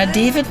partner and her,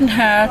 David and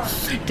her,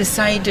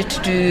 decided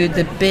to do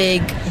the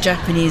big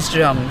Japanese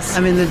drums.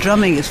 I mean, the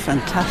drumming is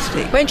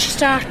fantastic. When she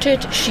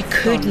started, she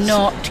could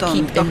not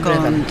keep in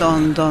rhythm.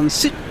 Don, don,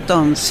 sit,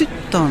 don, sit,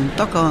 don,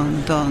 duck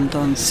on,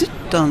 don, sit,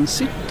 don,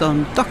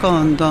 duck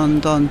on,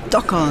 don,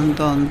 duck on,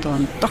 don,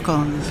 duck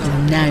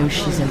on. Now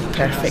she's in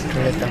perfect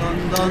rhythm.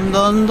 Don,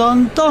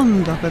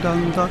 duck,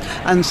 don,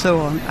 and so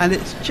on. And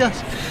it's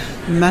just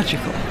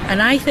magical.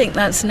 And I think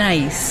that's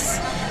nice.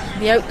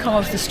 The outcome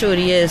of the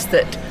story is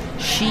that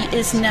she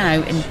is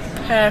now in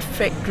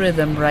perfect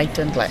rhythm, right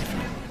and left.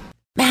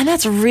 Man,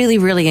 that's really,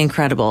 really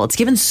incredible. It's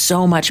given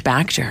so much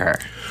back to her.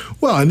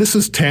 Well, and this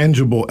is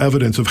tangible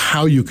evidence of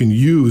how you can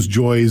use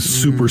Joy's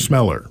super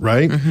smeller,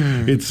 right?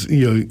 Mm-hmm. It's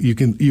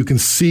you can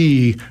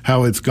see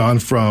how it's gone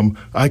from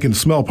I can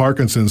smell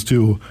Parkinson's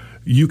to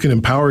you can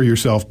empower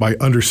yourself by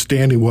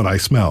understanding what I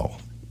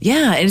smell.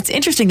 Yeah, and it's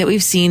interesting that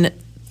we've seen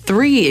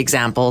 3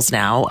 examples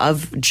now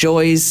of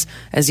Joy's,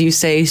 as you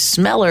say,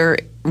 smeller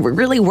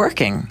really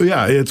working.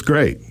 Yeah, it's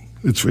great.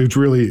 It's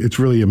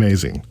really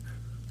amazing.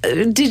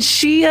 Did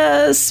she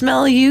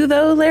smell you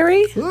though,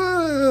 Larry?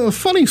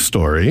 Funny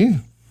story.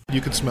 You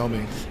can smell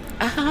me.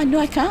 No,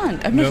 I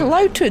can't. I'm not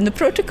allowed to in the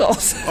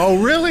protocols. Oh,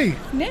 really?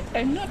 No,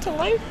 I'm not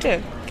allowed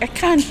to. I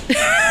can't.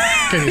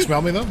 Can you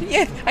smell me though?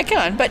 Yeah, I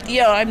can. But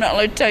I'm not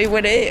allowed to tell you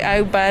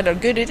how bad or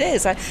good it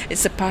is.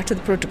 It's a part of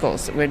the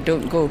protocols where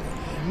don't go.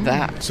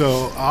 That.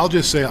 So I'll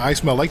just say I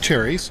smell like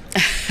cherries.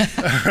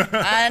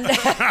 And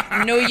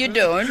no, you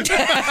don't.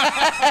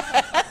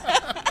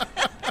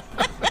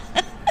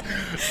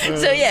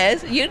 So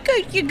yes, you're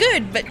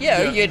good, but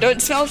you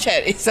don't smell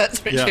cherries, that's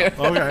for sure. Okay,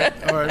 all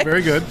right,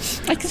 very good.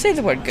 I can say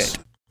the word good.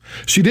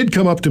 She did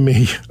come up to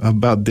me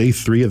about day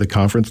 3 of the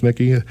conference,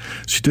 Nikki.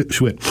 She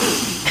went,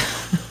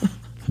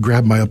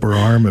 grabbed my upper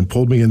arm and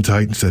pulled me in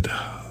tight and said,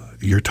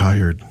 "You're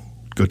tired.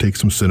 Go take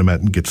some Cinemet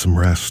and get some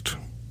rest."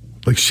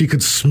 Like she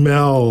could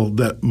smell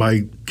that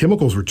my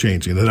chemicals were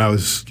changing, that I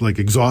was like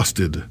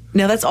exhausted.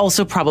 Now that's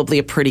also probably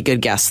a pretty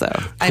good guess, though.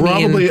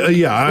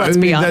 Yeah. Let's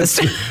be honest.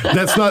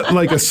 That's not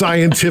like a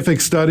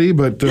scientific study,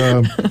 but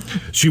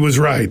she was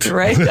right.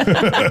 Right.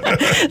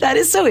 That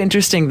is so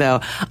interesting, though.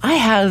 I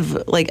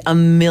have like a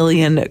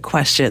million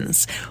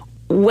questions.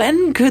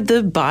 When could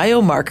the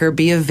biomarker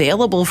be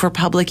available for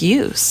public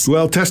use?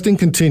 Well, testing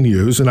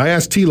continues, and I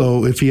asked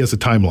Thilo if he has a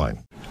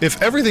timeline. If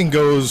everything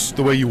goes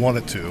the way you want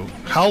it to,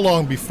 how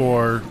long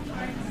before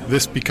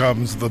this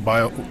becomes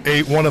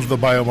one of the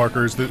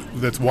biomarkers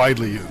that's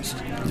widely used?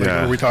 Like,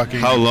 are we talking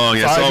how long?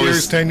 5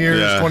 years, 10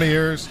 years, 20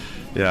 years?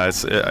 Yeah,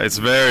 it's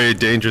very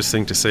dangerous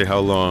thing to say how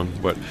long,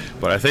 but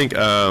I think.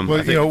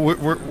 We're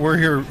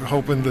here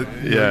hoping that.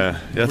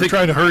 We're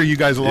trying to hurry you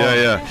guys along.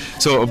 Yeah.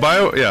 So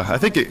I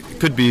think it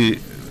could be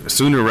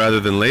sooner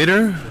rather than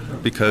later,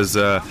 because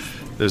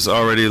there's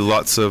already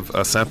lots of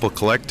samples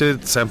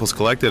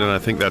collected, and I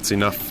think that's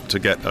enough to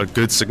get a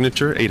good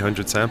signature,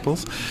 800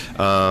 samples.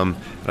 And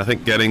I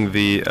think getting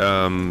the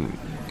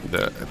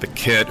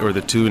kit or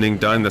the tuning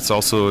done, that's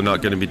also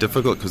not going to be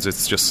difficult, because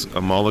it's just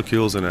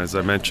molecules, and as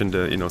I mentioned,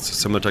 it's a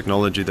similar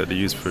technology that they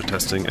use for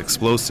testing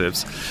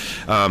explosives.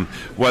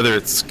 Whether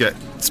it's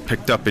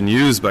picked up and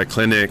used by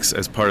clinics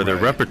as part of their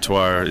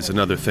repertoire is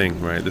another thing,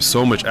 right? There's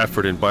so much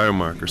effort in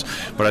biomarkers,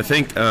 but I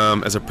think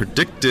as a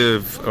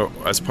predictive, or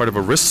as part of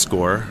a risk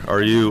score,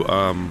 are you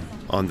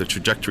on the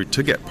trajectory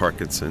to get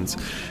Parkinson's?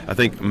 I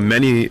think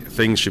many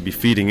things should be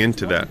feeding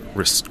into that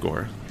risk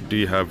score. Do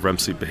you have REM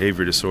sleep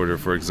behavior disorder,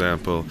 for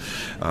example?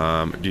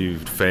 Do you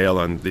fail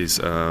on these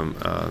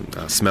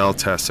smell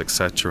tests,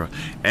 etc.?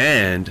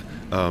 And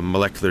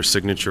molecular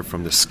signature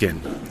from the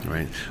skin,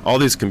 right? All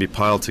these can be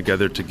piled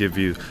together to give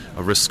you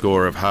a risk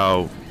score of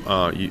how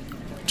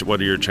what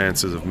are your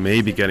chances of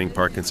maybe getting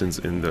Parkinson's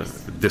in the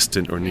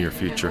distant or near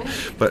future.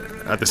 But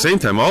at the same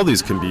time, all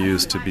these can be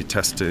used to be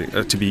testing,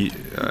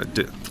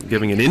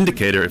 giving an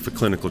indicator if a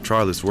clinical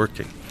trial is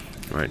working.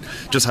 Right,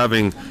 just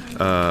having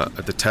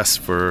the test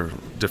for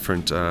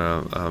different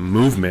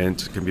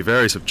movement can be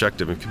very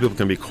subjective, and people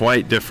can be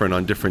quite different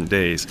on different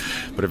days.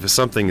 But if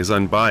something is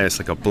unbiased,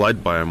 like a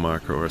blood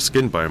biomarker or a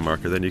skin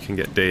biomarker, then you can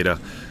get data,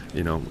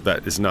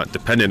 that is not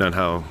dependent on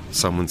how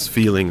someone's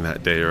feeling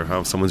that day or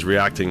how someone's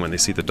reacting when they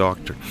see the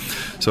doctor.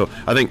 So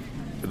I think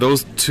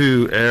those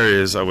two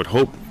areas, I would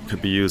hope,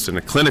 could be used in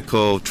a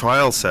clinical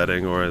trial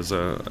setting or as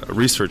a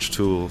research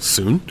tool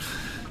soon.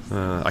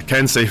 I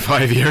can say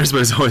 5 years,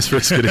 but it's always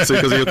risky to say,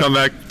 because you'll come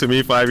back to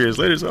me 5 years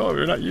later and say,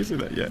 we're not using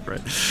that yet,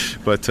 right?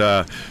 But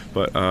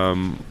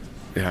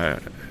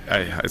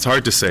it's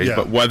hard to say. Yeah.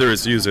 But whether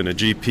it's used in a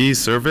GP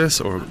service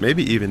or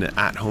maybe even an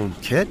at-home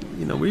kit,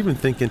 we're even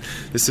thinking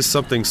this is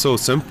something so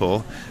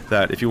simple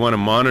that if you want to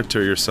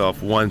monitor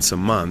yourself once a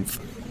month,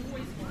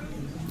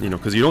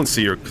 because you don't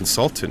see your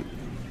consultant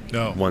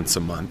once a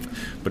month.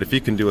 But if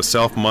you can do a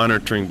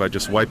self-monitoring by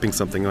just wiping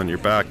something on your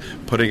back,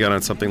 putting it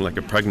on something like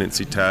a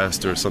pregnancy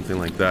test or something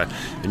like that,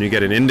 and you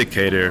get an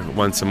indicator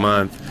once a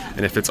month,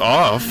 and if it's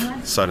off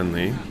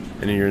suddenly,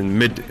 and you're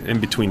in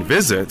between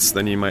visits,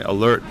 then you might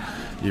alert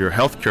your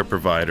healthcare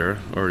provider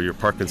or your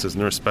Parkinson's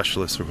nurse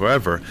specialist or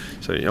whoever,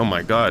 say, oh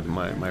my God,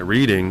 my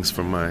readings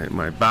from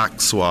my back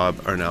swab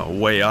are now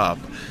way up.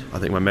 I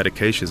think my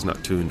medication is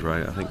not tuned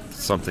right. I think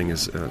something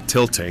is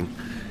tilting.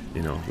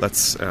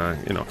 Let's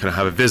can I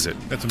have a visit?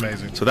 That's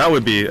amazing. So that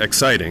would be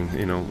exciting,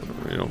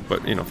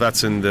 But if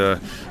that's in the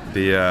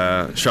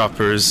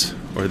Shoppers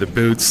or the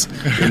Boots,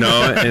 in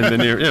the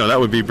near, that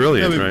would be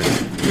brilliant, right?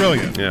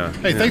 Brilliant. Yeah.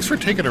 Hey, thanks for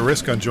taking a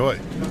risk on joy.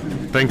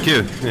 Thank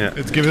you. Yeah.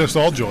 It's giving us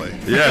all joy.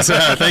 Yes.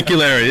 Thank you,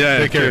 Larry. Yeah.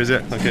 Take care.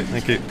 Okay.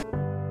 Thank you.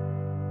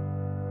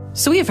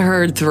 So we have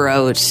heard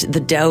throughout the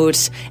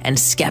doubt and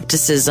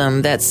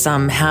skepticism that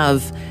some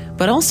have,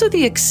 but also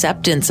the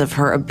acceptance of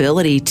her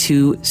ability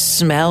to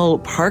smell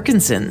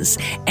Parkinson's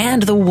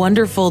and the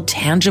wonderful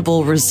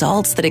tangible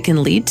results that it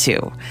can lead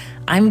to.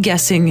 I'm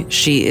guessing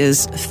she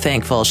is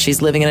thankful.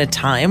 She's living in a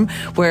time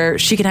where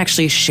she can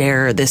actually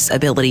share this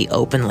ability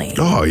openly.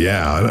 Oh,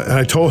 yeah. And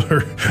I told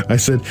her, I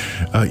said,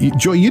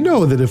 Joy,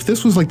 that if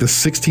this was like the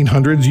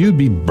 1600s, you'd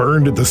be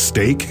burned at the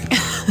stake.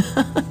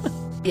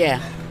 Yeah,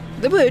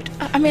 they would.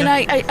 I mean,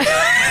 I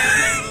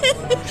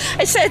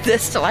I said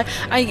this till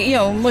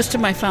most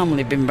of my family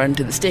have been burned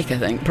to the stake, I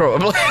think,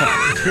 probably.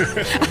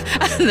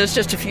 And there's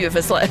just a few of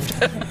us left.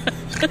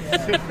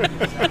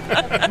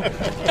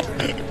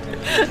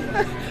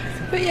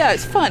 But yeah,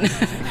 it's fun.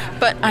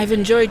 But I've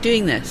enjoyed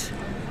doing this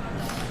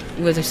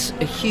with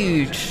a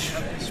huge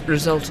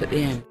result at the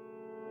end.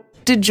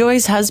 Did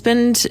Joy's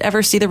husband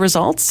ever see the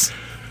results?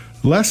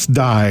 Les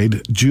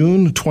died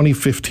June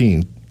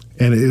 2015,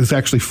 and it is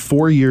actually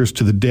 4 years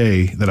to the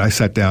day that I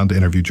sat down to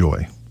interview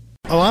Joy.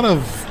 A lot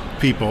of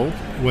people,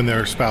 when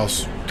their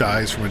spouse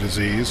dies from a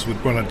disease,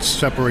 would want to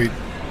separate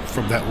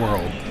from that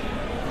world.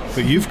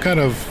 But you've kind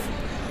of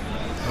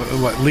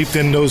leaped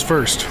in nose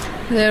first.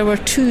 There were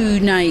 2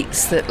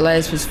 nights that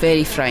Les was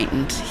very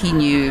frightened. He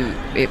knew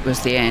it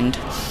was the end.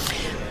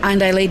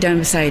 And I lay down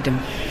beside him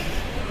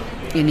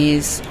in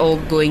his all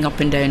going up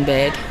and down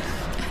bed.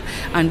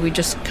 And we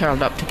just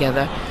curled up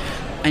together.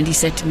 And he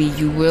said to me,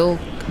 you will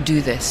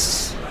do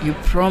this. You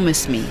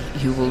promise me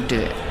you will do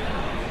it.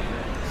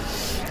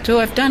 So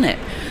I've done it.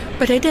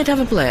 But I did have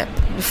a blip.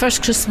 The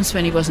first Christmas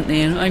when he wasn't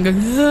there, I'm going,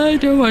 I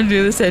don't want to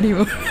do this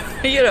anymore.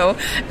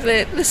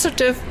 The sort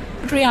of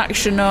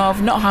reaction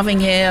of not having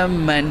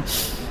him, and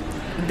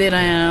there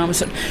I am.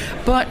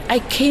 But I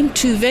came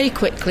to very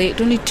quickly.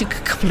 It only took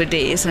a couple of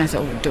days, and I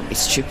thought, don't be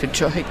stupid,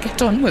 Joy,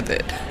 get on with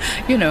it,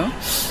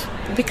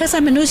 because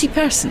I'm a nosy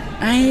person.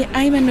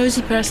 I'm a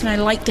nosy person. I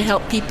like to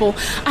help people.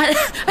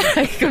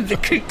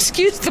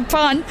 Excuse the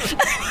pun.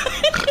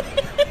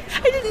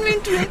 I didn't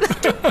mean to make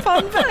that.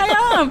 fun, but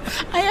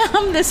I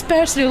am this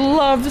person who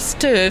loves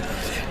to.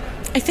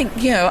 I think,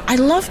 I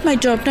love my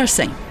job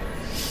nursing.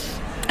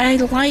 I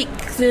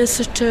like the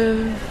sort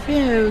of,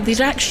 the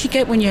reaction you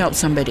get when you help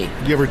somebody.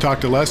 Do you ever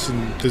talk to Les,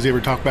 and does he ever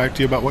talk back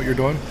to you about what you're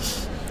doing?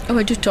 Oh,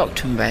 I do talk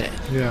to him about it.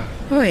 Yeah.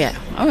 Oh, yeah.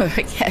 Oh,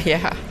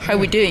 yeah. How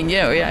we doing?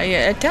 Yeah.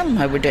 I tell him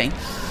how we're doing.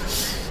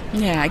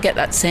 Yeah, I get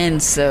that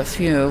sense of,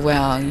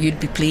 well,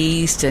 you'd be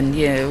pleased and,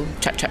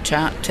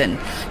 chat. And,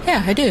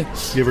 yeah, I do.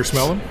 You ever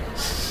smell him?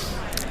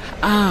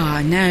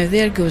 Now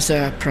there goes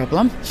a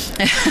problem.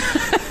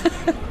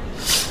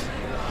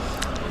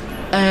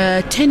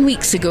 10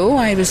 weeks ago,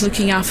 I was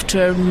looking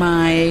after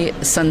my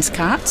son's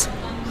cat,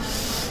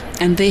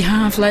 and they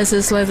have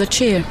Les's leather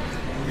chair.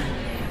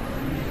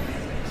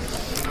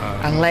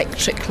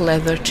 Electric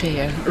leather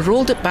chair.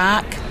 Rolled it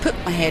back, put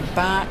my head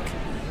back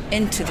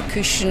into the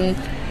cushion,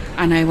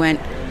 and I went,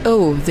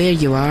 oh, there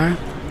you are.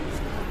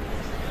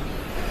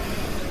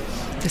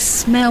 The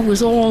smell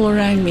was all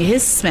around me.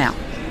 His smell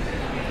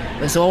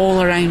was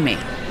all around me.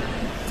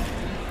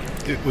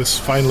 It was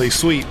finally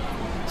sweet.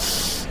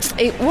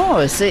 It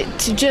was. It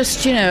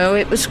just,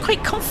 it was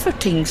quite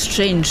comforting,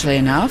 strangely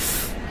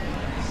enough,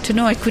 to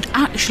know I could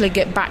actually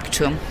get back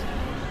to him.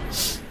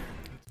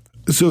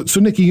 So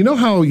Nikki, you know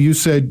how you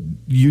said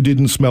you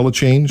didn't smell a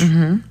change?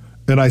 Mm-hmm.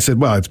 And I said,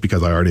 well, it's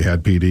because I already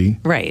had PD.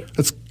 Right.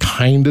 That's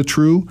kind of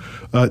true.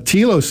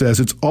 Thilo says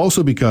it's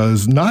also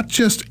because not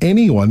just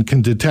anyone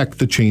can detect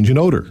the change in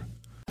odor.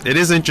 It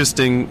is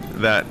interesting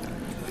that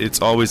it's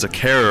always a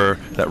carer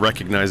that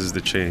recognizes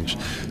the change.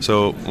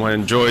 So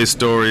when Joy's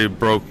story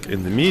broke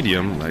in the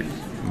medium, like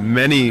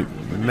many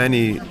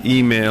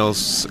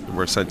emails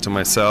were sent to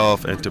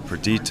myself and to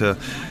Perdita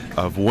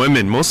of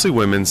women, mostly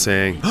women,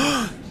 saying,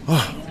 oh,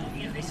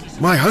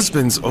 my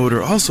husband's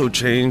odor also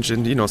changed.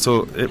 And,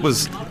 so it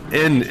was,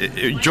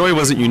 Joy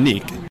wasn't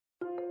unique.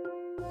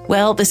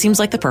 Well, this seems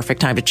like the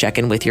perfect time to check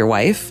in with your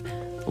wife.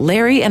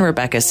 Larry and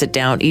Rebecca sit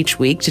down each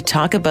week to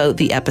talk about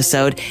the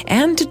episode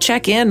and to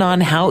check in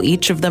on how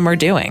each of them are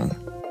doing.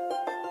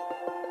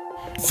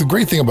 The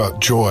great thing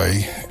about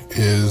Joy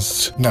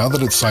is now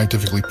that it's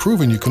scientifically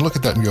proven, you can look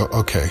at that and go,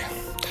 okay,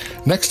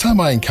 next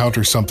time I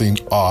encounter something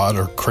odd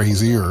or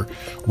crazy or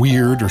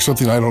weird or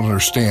something I don't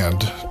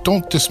understand,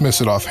 don't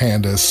dismiss it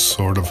offhand as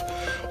sort of,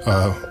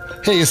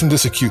 hey, isn't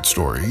this a cute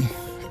story?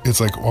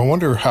 It's like, well, I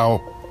wonder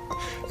how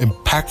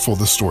impactful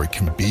the story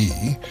can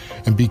be,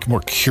 and be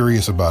more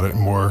curious about it and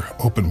more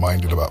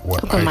open-minded about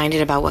what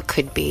about what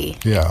could be.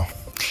 Yeah.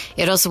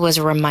 It also was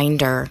a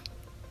reminder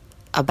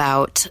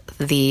about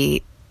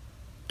the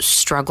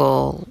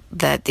struggle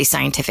that the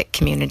scientific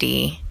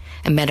community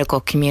and medical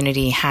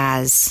community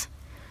has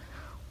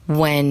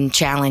when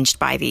challenged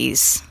by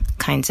these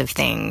kinds of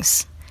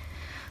things.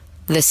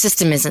 The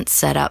system isn't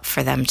set up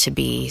for them to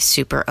be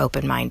super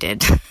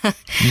open-minded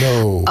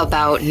no.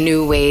 about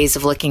new ways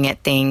of looking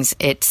at things.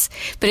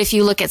 But if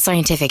you look at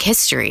scientific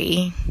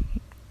history,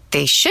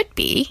 they should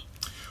be.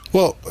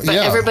 Well, but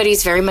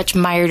everybody's very much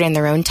mired in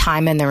their own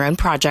time and their own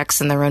projects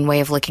and their own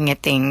way of looking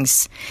at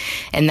things.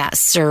 And that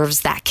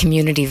serves that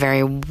community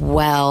very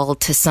well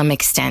to some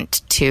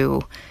extent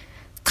to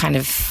kind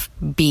of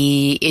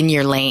be in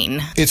your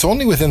lane. It's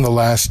only within the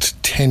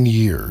last 10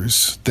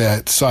 years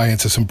that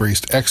science has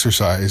embraced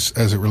exercise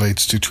as it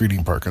relates to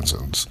treating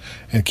Parkinson's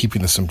and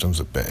keeping the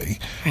symptoms at bay.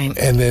 Right.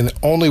 And then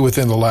only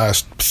within the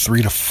last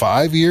 3 to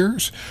 5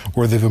 years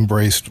where they've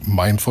embraced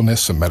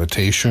mindfulness and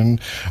meditation.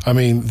 I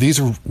mean,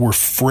 these were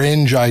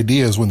fringe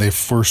ideas when they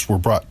first were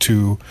brought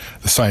to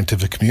the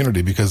scientific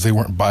community because they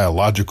weren't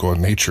biological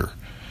in nature.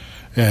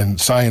 And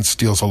science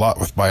deals a lot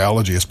with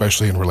biology,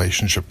 especially in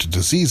relationship to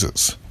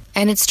diseases.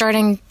 And it's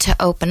starting to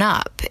open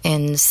up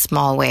in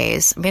small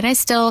ways. I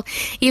mean,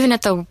 even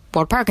at the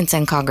World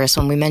Parkinson Congress,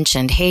 when we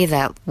mentioned, hey,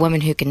 that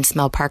woman who can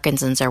smell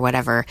Parkinson's or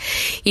whatever,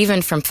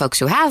 even from folks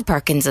who have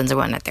Parkinson's or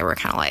whatnot, they were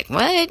kind of like,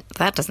 what?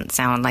 That doesn't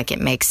sound like it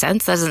makes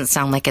sense. That doesn't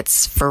sound like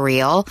it's for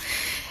real.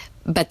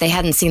 But they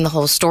hadn't seen the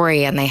whole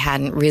story and they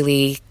hadn't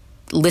really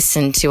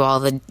listened to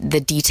all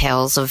the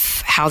details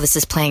of how this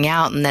is playing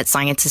out and that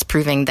science is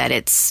proving that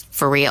it's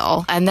for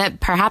real. And that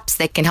perhaps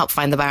they can help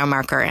find the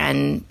biomarker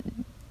and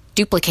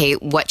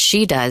duplicate what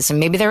she does. And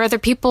maybe there are other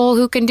people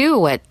who can do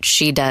what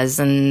she does.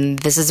 And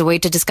this is a way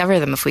to discover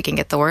them if we can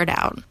get the word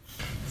out.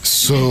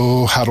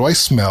 So how do I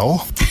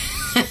smell?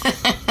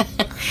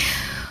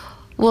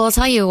 Well, I'll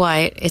tell you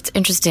what, it's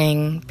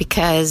interesting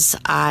because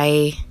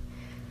I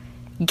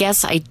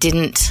guess I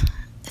didn't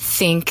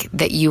think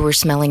that you were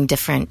smelling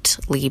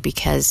differently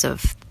because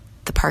of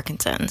the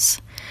Parkinson's.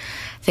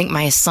 I think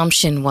my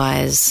assumption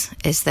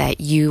is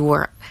that you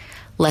were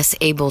less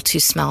able to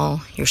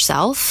smell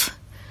yourself,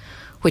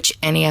 which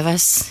any of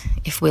us,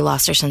 if we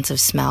lost our sense of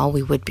smell,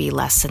 we would be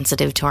less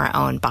sensitive to our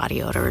own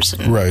body odors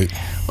and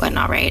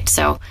whatnot, right?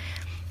 So,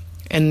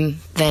 and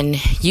then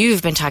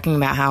you've been talking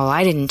about how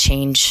I didn't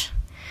change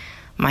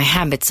my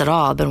habits at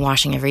all. I've been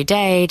washing every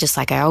day, just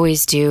like I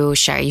always do.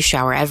 You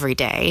shower every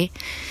day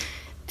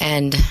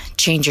and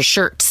change your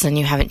shirts, and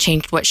you haven't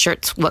changed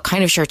what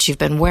kind of shirts you've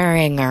been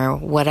wearing or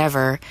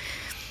whatever.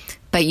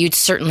 But you'd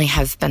certainly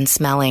have been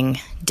smelling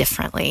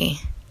differently.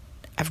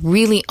 I've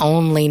really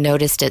only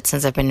noticed it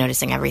since I've been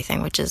noticing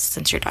everything, which is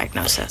since your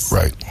diagnosis.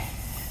 Right.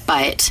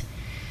 But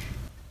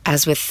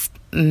as with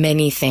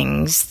many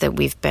things that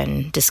we've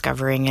been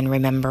discovering and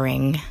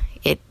remembering,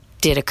 it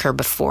did occur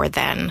before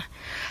then.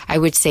 I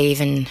would say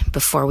even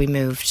before we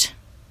moved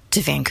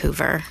to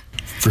Vancouver.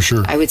 For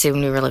sure. I would say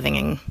when we were living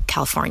in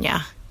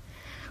California,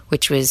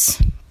 which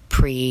was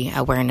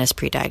pre-awareness,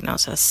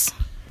 pre-diagnosis.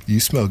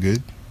 You smell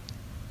good.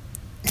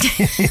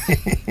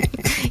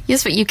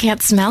 Yes, but you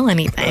can't smell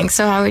anything,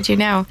 so how would you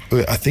know?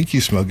 I think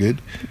you smell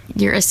good.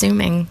 You're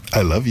assuming.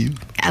 I love you.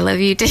 I love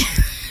you too.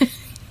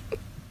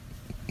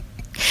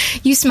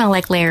 You smell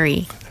like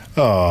Larry.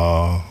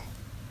 Oh.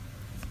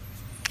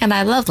 And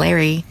I love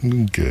Larry.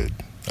 Good.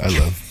 I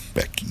love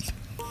Becky.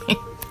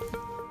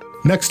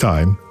 Next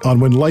time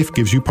on When Life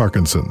Gives You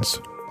Parkinson's.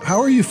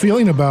 How are you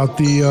feeling about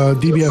the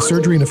DBS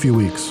surgery in a few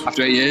weeks?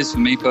 After 8 years, for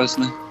me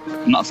personally,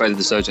 I'm not afraid of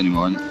the surgery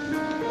anymore.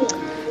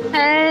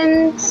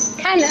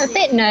 Kind of a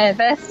bit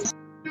nervous.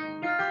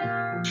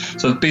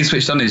 So being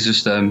switched on is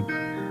just,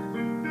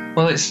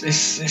 well,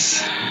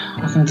 it's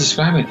how can I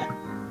describe it?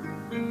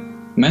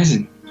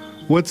 Amazing.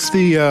 What's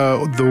the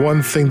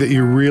one thing that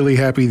you're really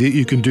happy that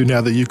you can do now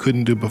that you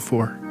couldn't do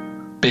before?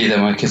 Be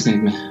there when kids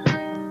need me.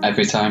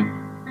 Every time.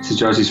 So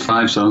George is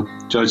 5, so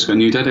George's got a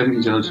new daddy, haven't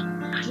you, George?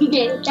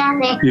 New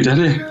daddy. New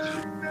daddy.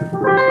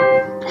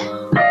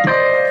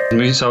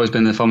 Music's always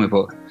been there for me,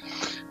 but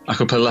I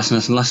could play less and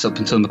less and less up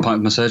until the point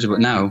of my surgery, but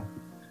now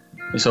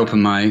it's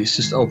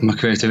just opened my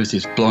creativity.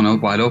 It's blown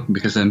out wide open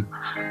because then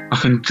I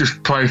can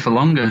just play for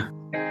longer.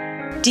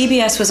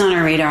 DBS was on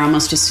our radar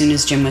almost as soon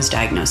as Jim was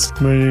diagnosed.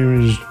 My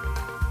name is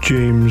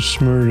James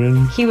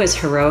Smurden. He was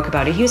heroic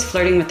about it. He was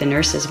flirting with the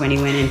nurses when he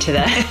went into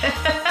the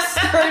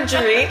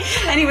surgery,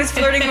 and he was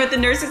flirting with the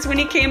nurses when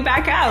he came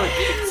back out.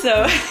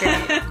 So,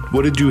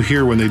 what did you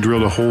hear when they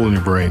drilled a hole in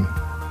your brain?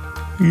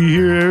 You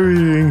hear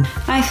everything.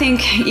 I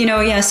think,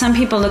 some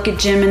people look at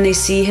Jim and they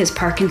see his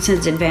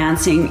Parkinson's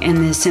advancing and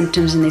the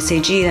symptoms and they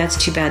say, gee,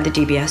 that's too bad the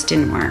DBS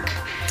didn't work.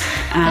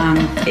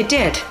 It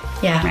did.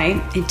 Yeah.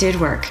 Right? It did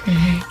work.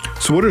 Mm-hmm.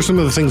 So what are some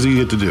of the things that you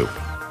get to do?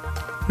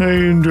 I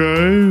can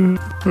drive,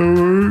 I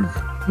work,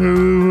 I live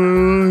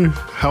my life.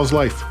 How's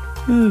life?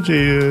 It's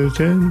 8 out of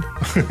 10.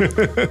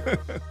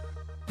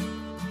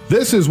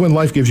 This is When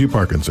Life Gives You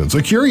Parkinson's,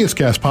 a Curious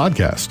Cast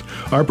podcast.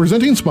 Our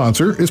presenting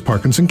sponsor is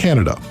Parkinson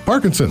Canada,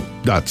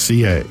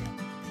 parkinson.ca.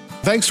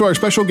 Thanks to our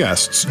special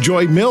guests,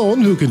 Joy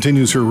Milne, who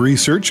continues her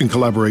research and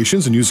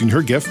collaborations in using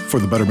her gift for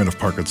the betterment of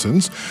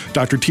Parkinson's,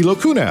 Dr. Thilo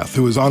Kunath,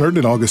 who was honored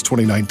in August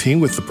 2019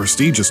 with the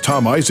prestigious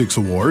Tom Isaacs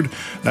Award.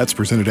 That's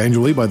presented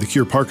annually by the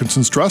Cure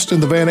Parkinson's Trust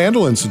and the Van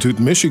Andel Institute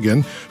in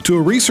Michigan, to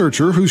a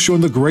researcher who's shown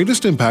the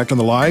greatest impact on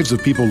the lives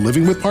of people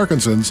living with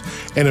Parkinson's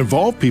and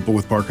involved people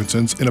with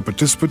Parkinson's in a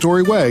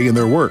participatory way in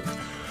their work.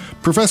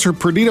 Professor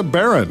Perdita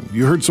Barron,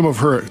 you heard some of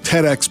her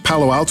TEDx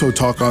Palo Alto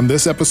talk on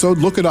this episode.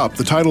 Look it up.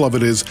 The title of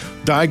it is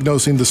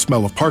Diagnosing the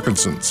Smell of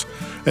Parkinson's.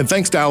 And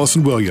thanks to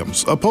Allison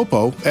Williams,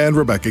 Apopo, and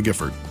Rebecca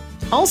Gifford.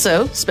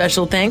 Also,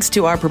 special thanks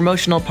to our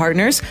promotional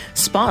partners,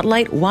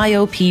 Spotlight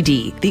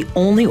YOPD, the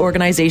only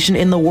organization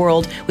in the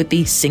world with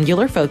the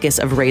singular focus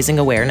of raising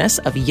awareness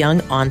of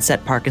young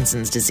onset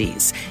Parkinson's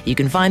disease. You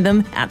can find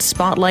them at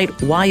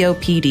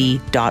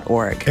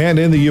spotlightyopd.org. And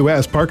in the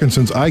U.S.,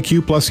 Parkinson's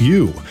IQ Plus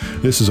U.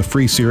 This is a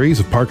free series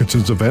of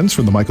Parkinson's events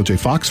from the Michael J.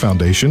 Fox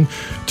Foundation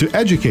to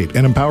educate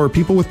and empower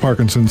people with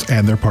Parkinson's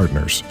and their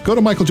partners. Go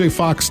to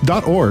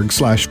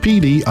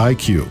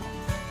michaeljfox.org/PDIQ.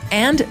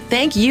 And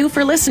thank you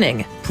for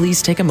listening.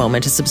 Please take a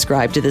moment to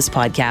subscribe to this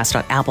podcast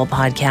on Apple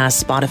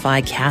Podcasts,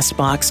 Spotify,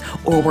 CastBox,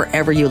 or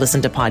wherever you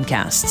listen to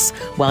podcasts.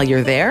 While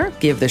you're there,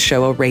 give the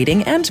show a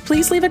rating and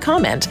please leave a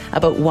comment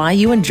about why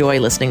you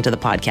enjoy listening to the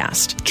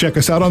podcast. Check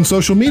us out on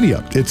social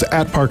media. It's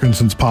at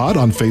Parkinson's Pod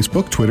on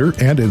Facebook, Twitter,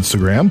 and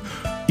Instagram.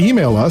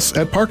 Email us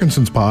at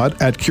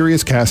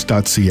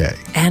parkinsonspod@curiouscast.ca.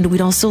 And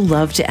we'd also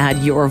love to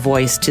add your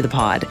voice to the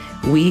pod.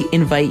 We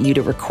invite you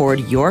to record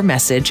your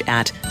message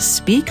at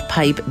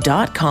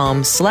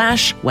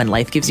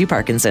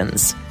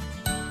speakpipe.com/whenlifegivesYouParkinson's.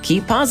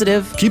 Keep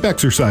positive. Keep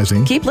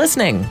exercising. Keep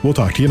listening. We'll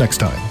talk to you next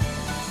time.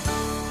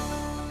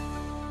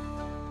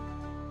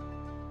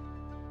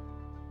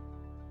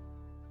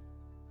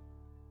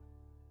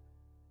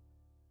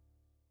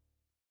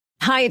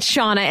 Hi, it's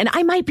Shauna, and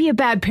I might be a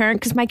bad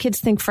parent because my kids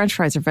think French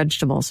fries are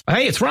vegetables.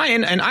 Hey, it's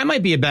Ryan, and I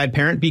might be a bad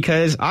parent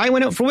because I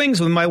went out for wings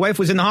when my wife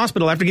was in the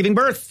hospital after giving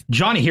birth.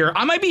 Johnny here.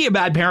 I might be a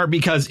bad parent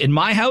because in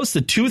my house,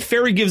 the tooth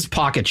fairy gives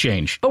pocket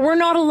change. But we're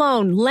not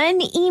alone. Len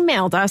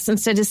emailed us and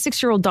said his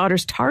 6-year-old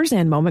daughter's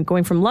Tarzan moment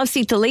going from love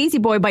seat to lazy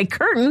boy by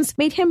curtains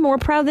made him more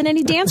proud than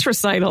any dance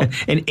recital.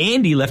 And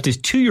Andy left his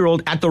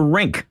 2-year-old at the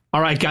rink.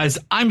 All right, guys,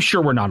 I'm sure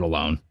we're not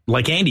alone.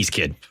 Like Andy's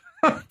kid.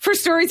 For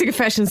stories and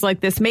confessions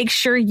like this, make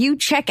sure you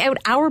check out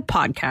our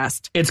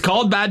podcast. It's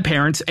called Bad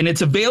Parents, and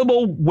it's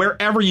available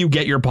wherever you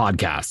get your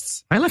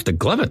podcasts. I left a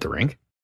glove at the rink.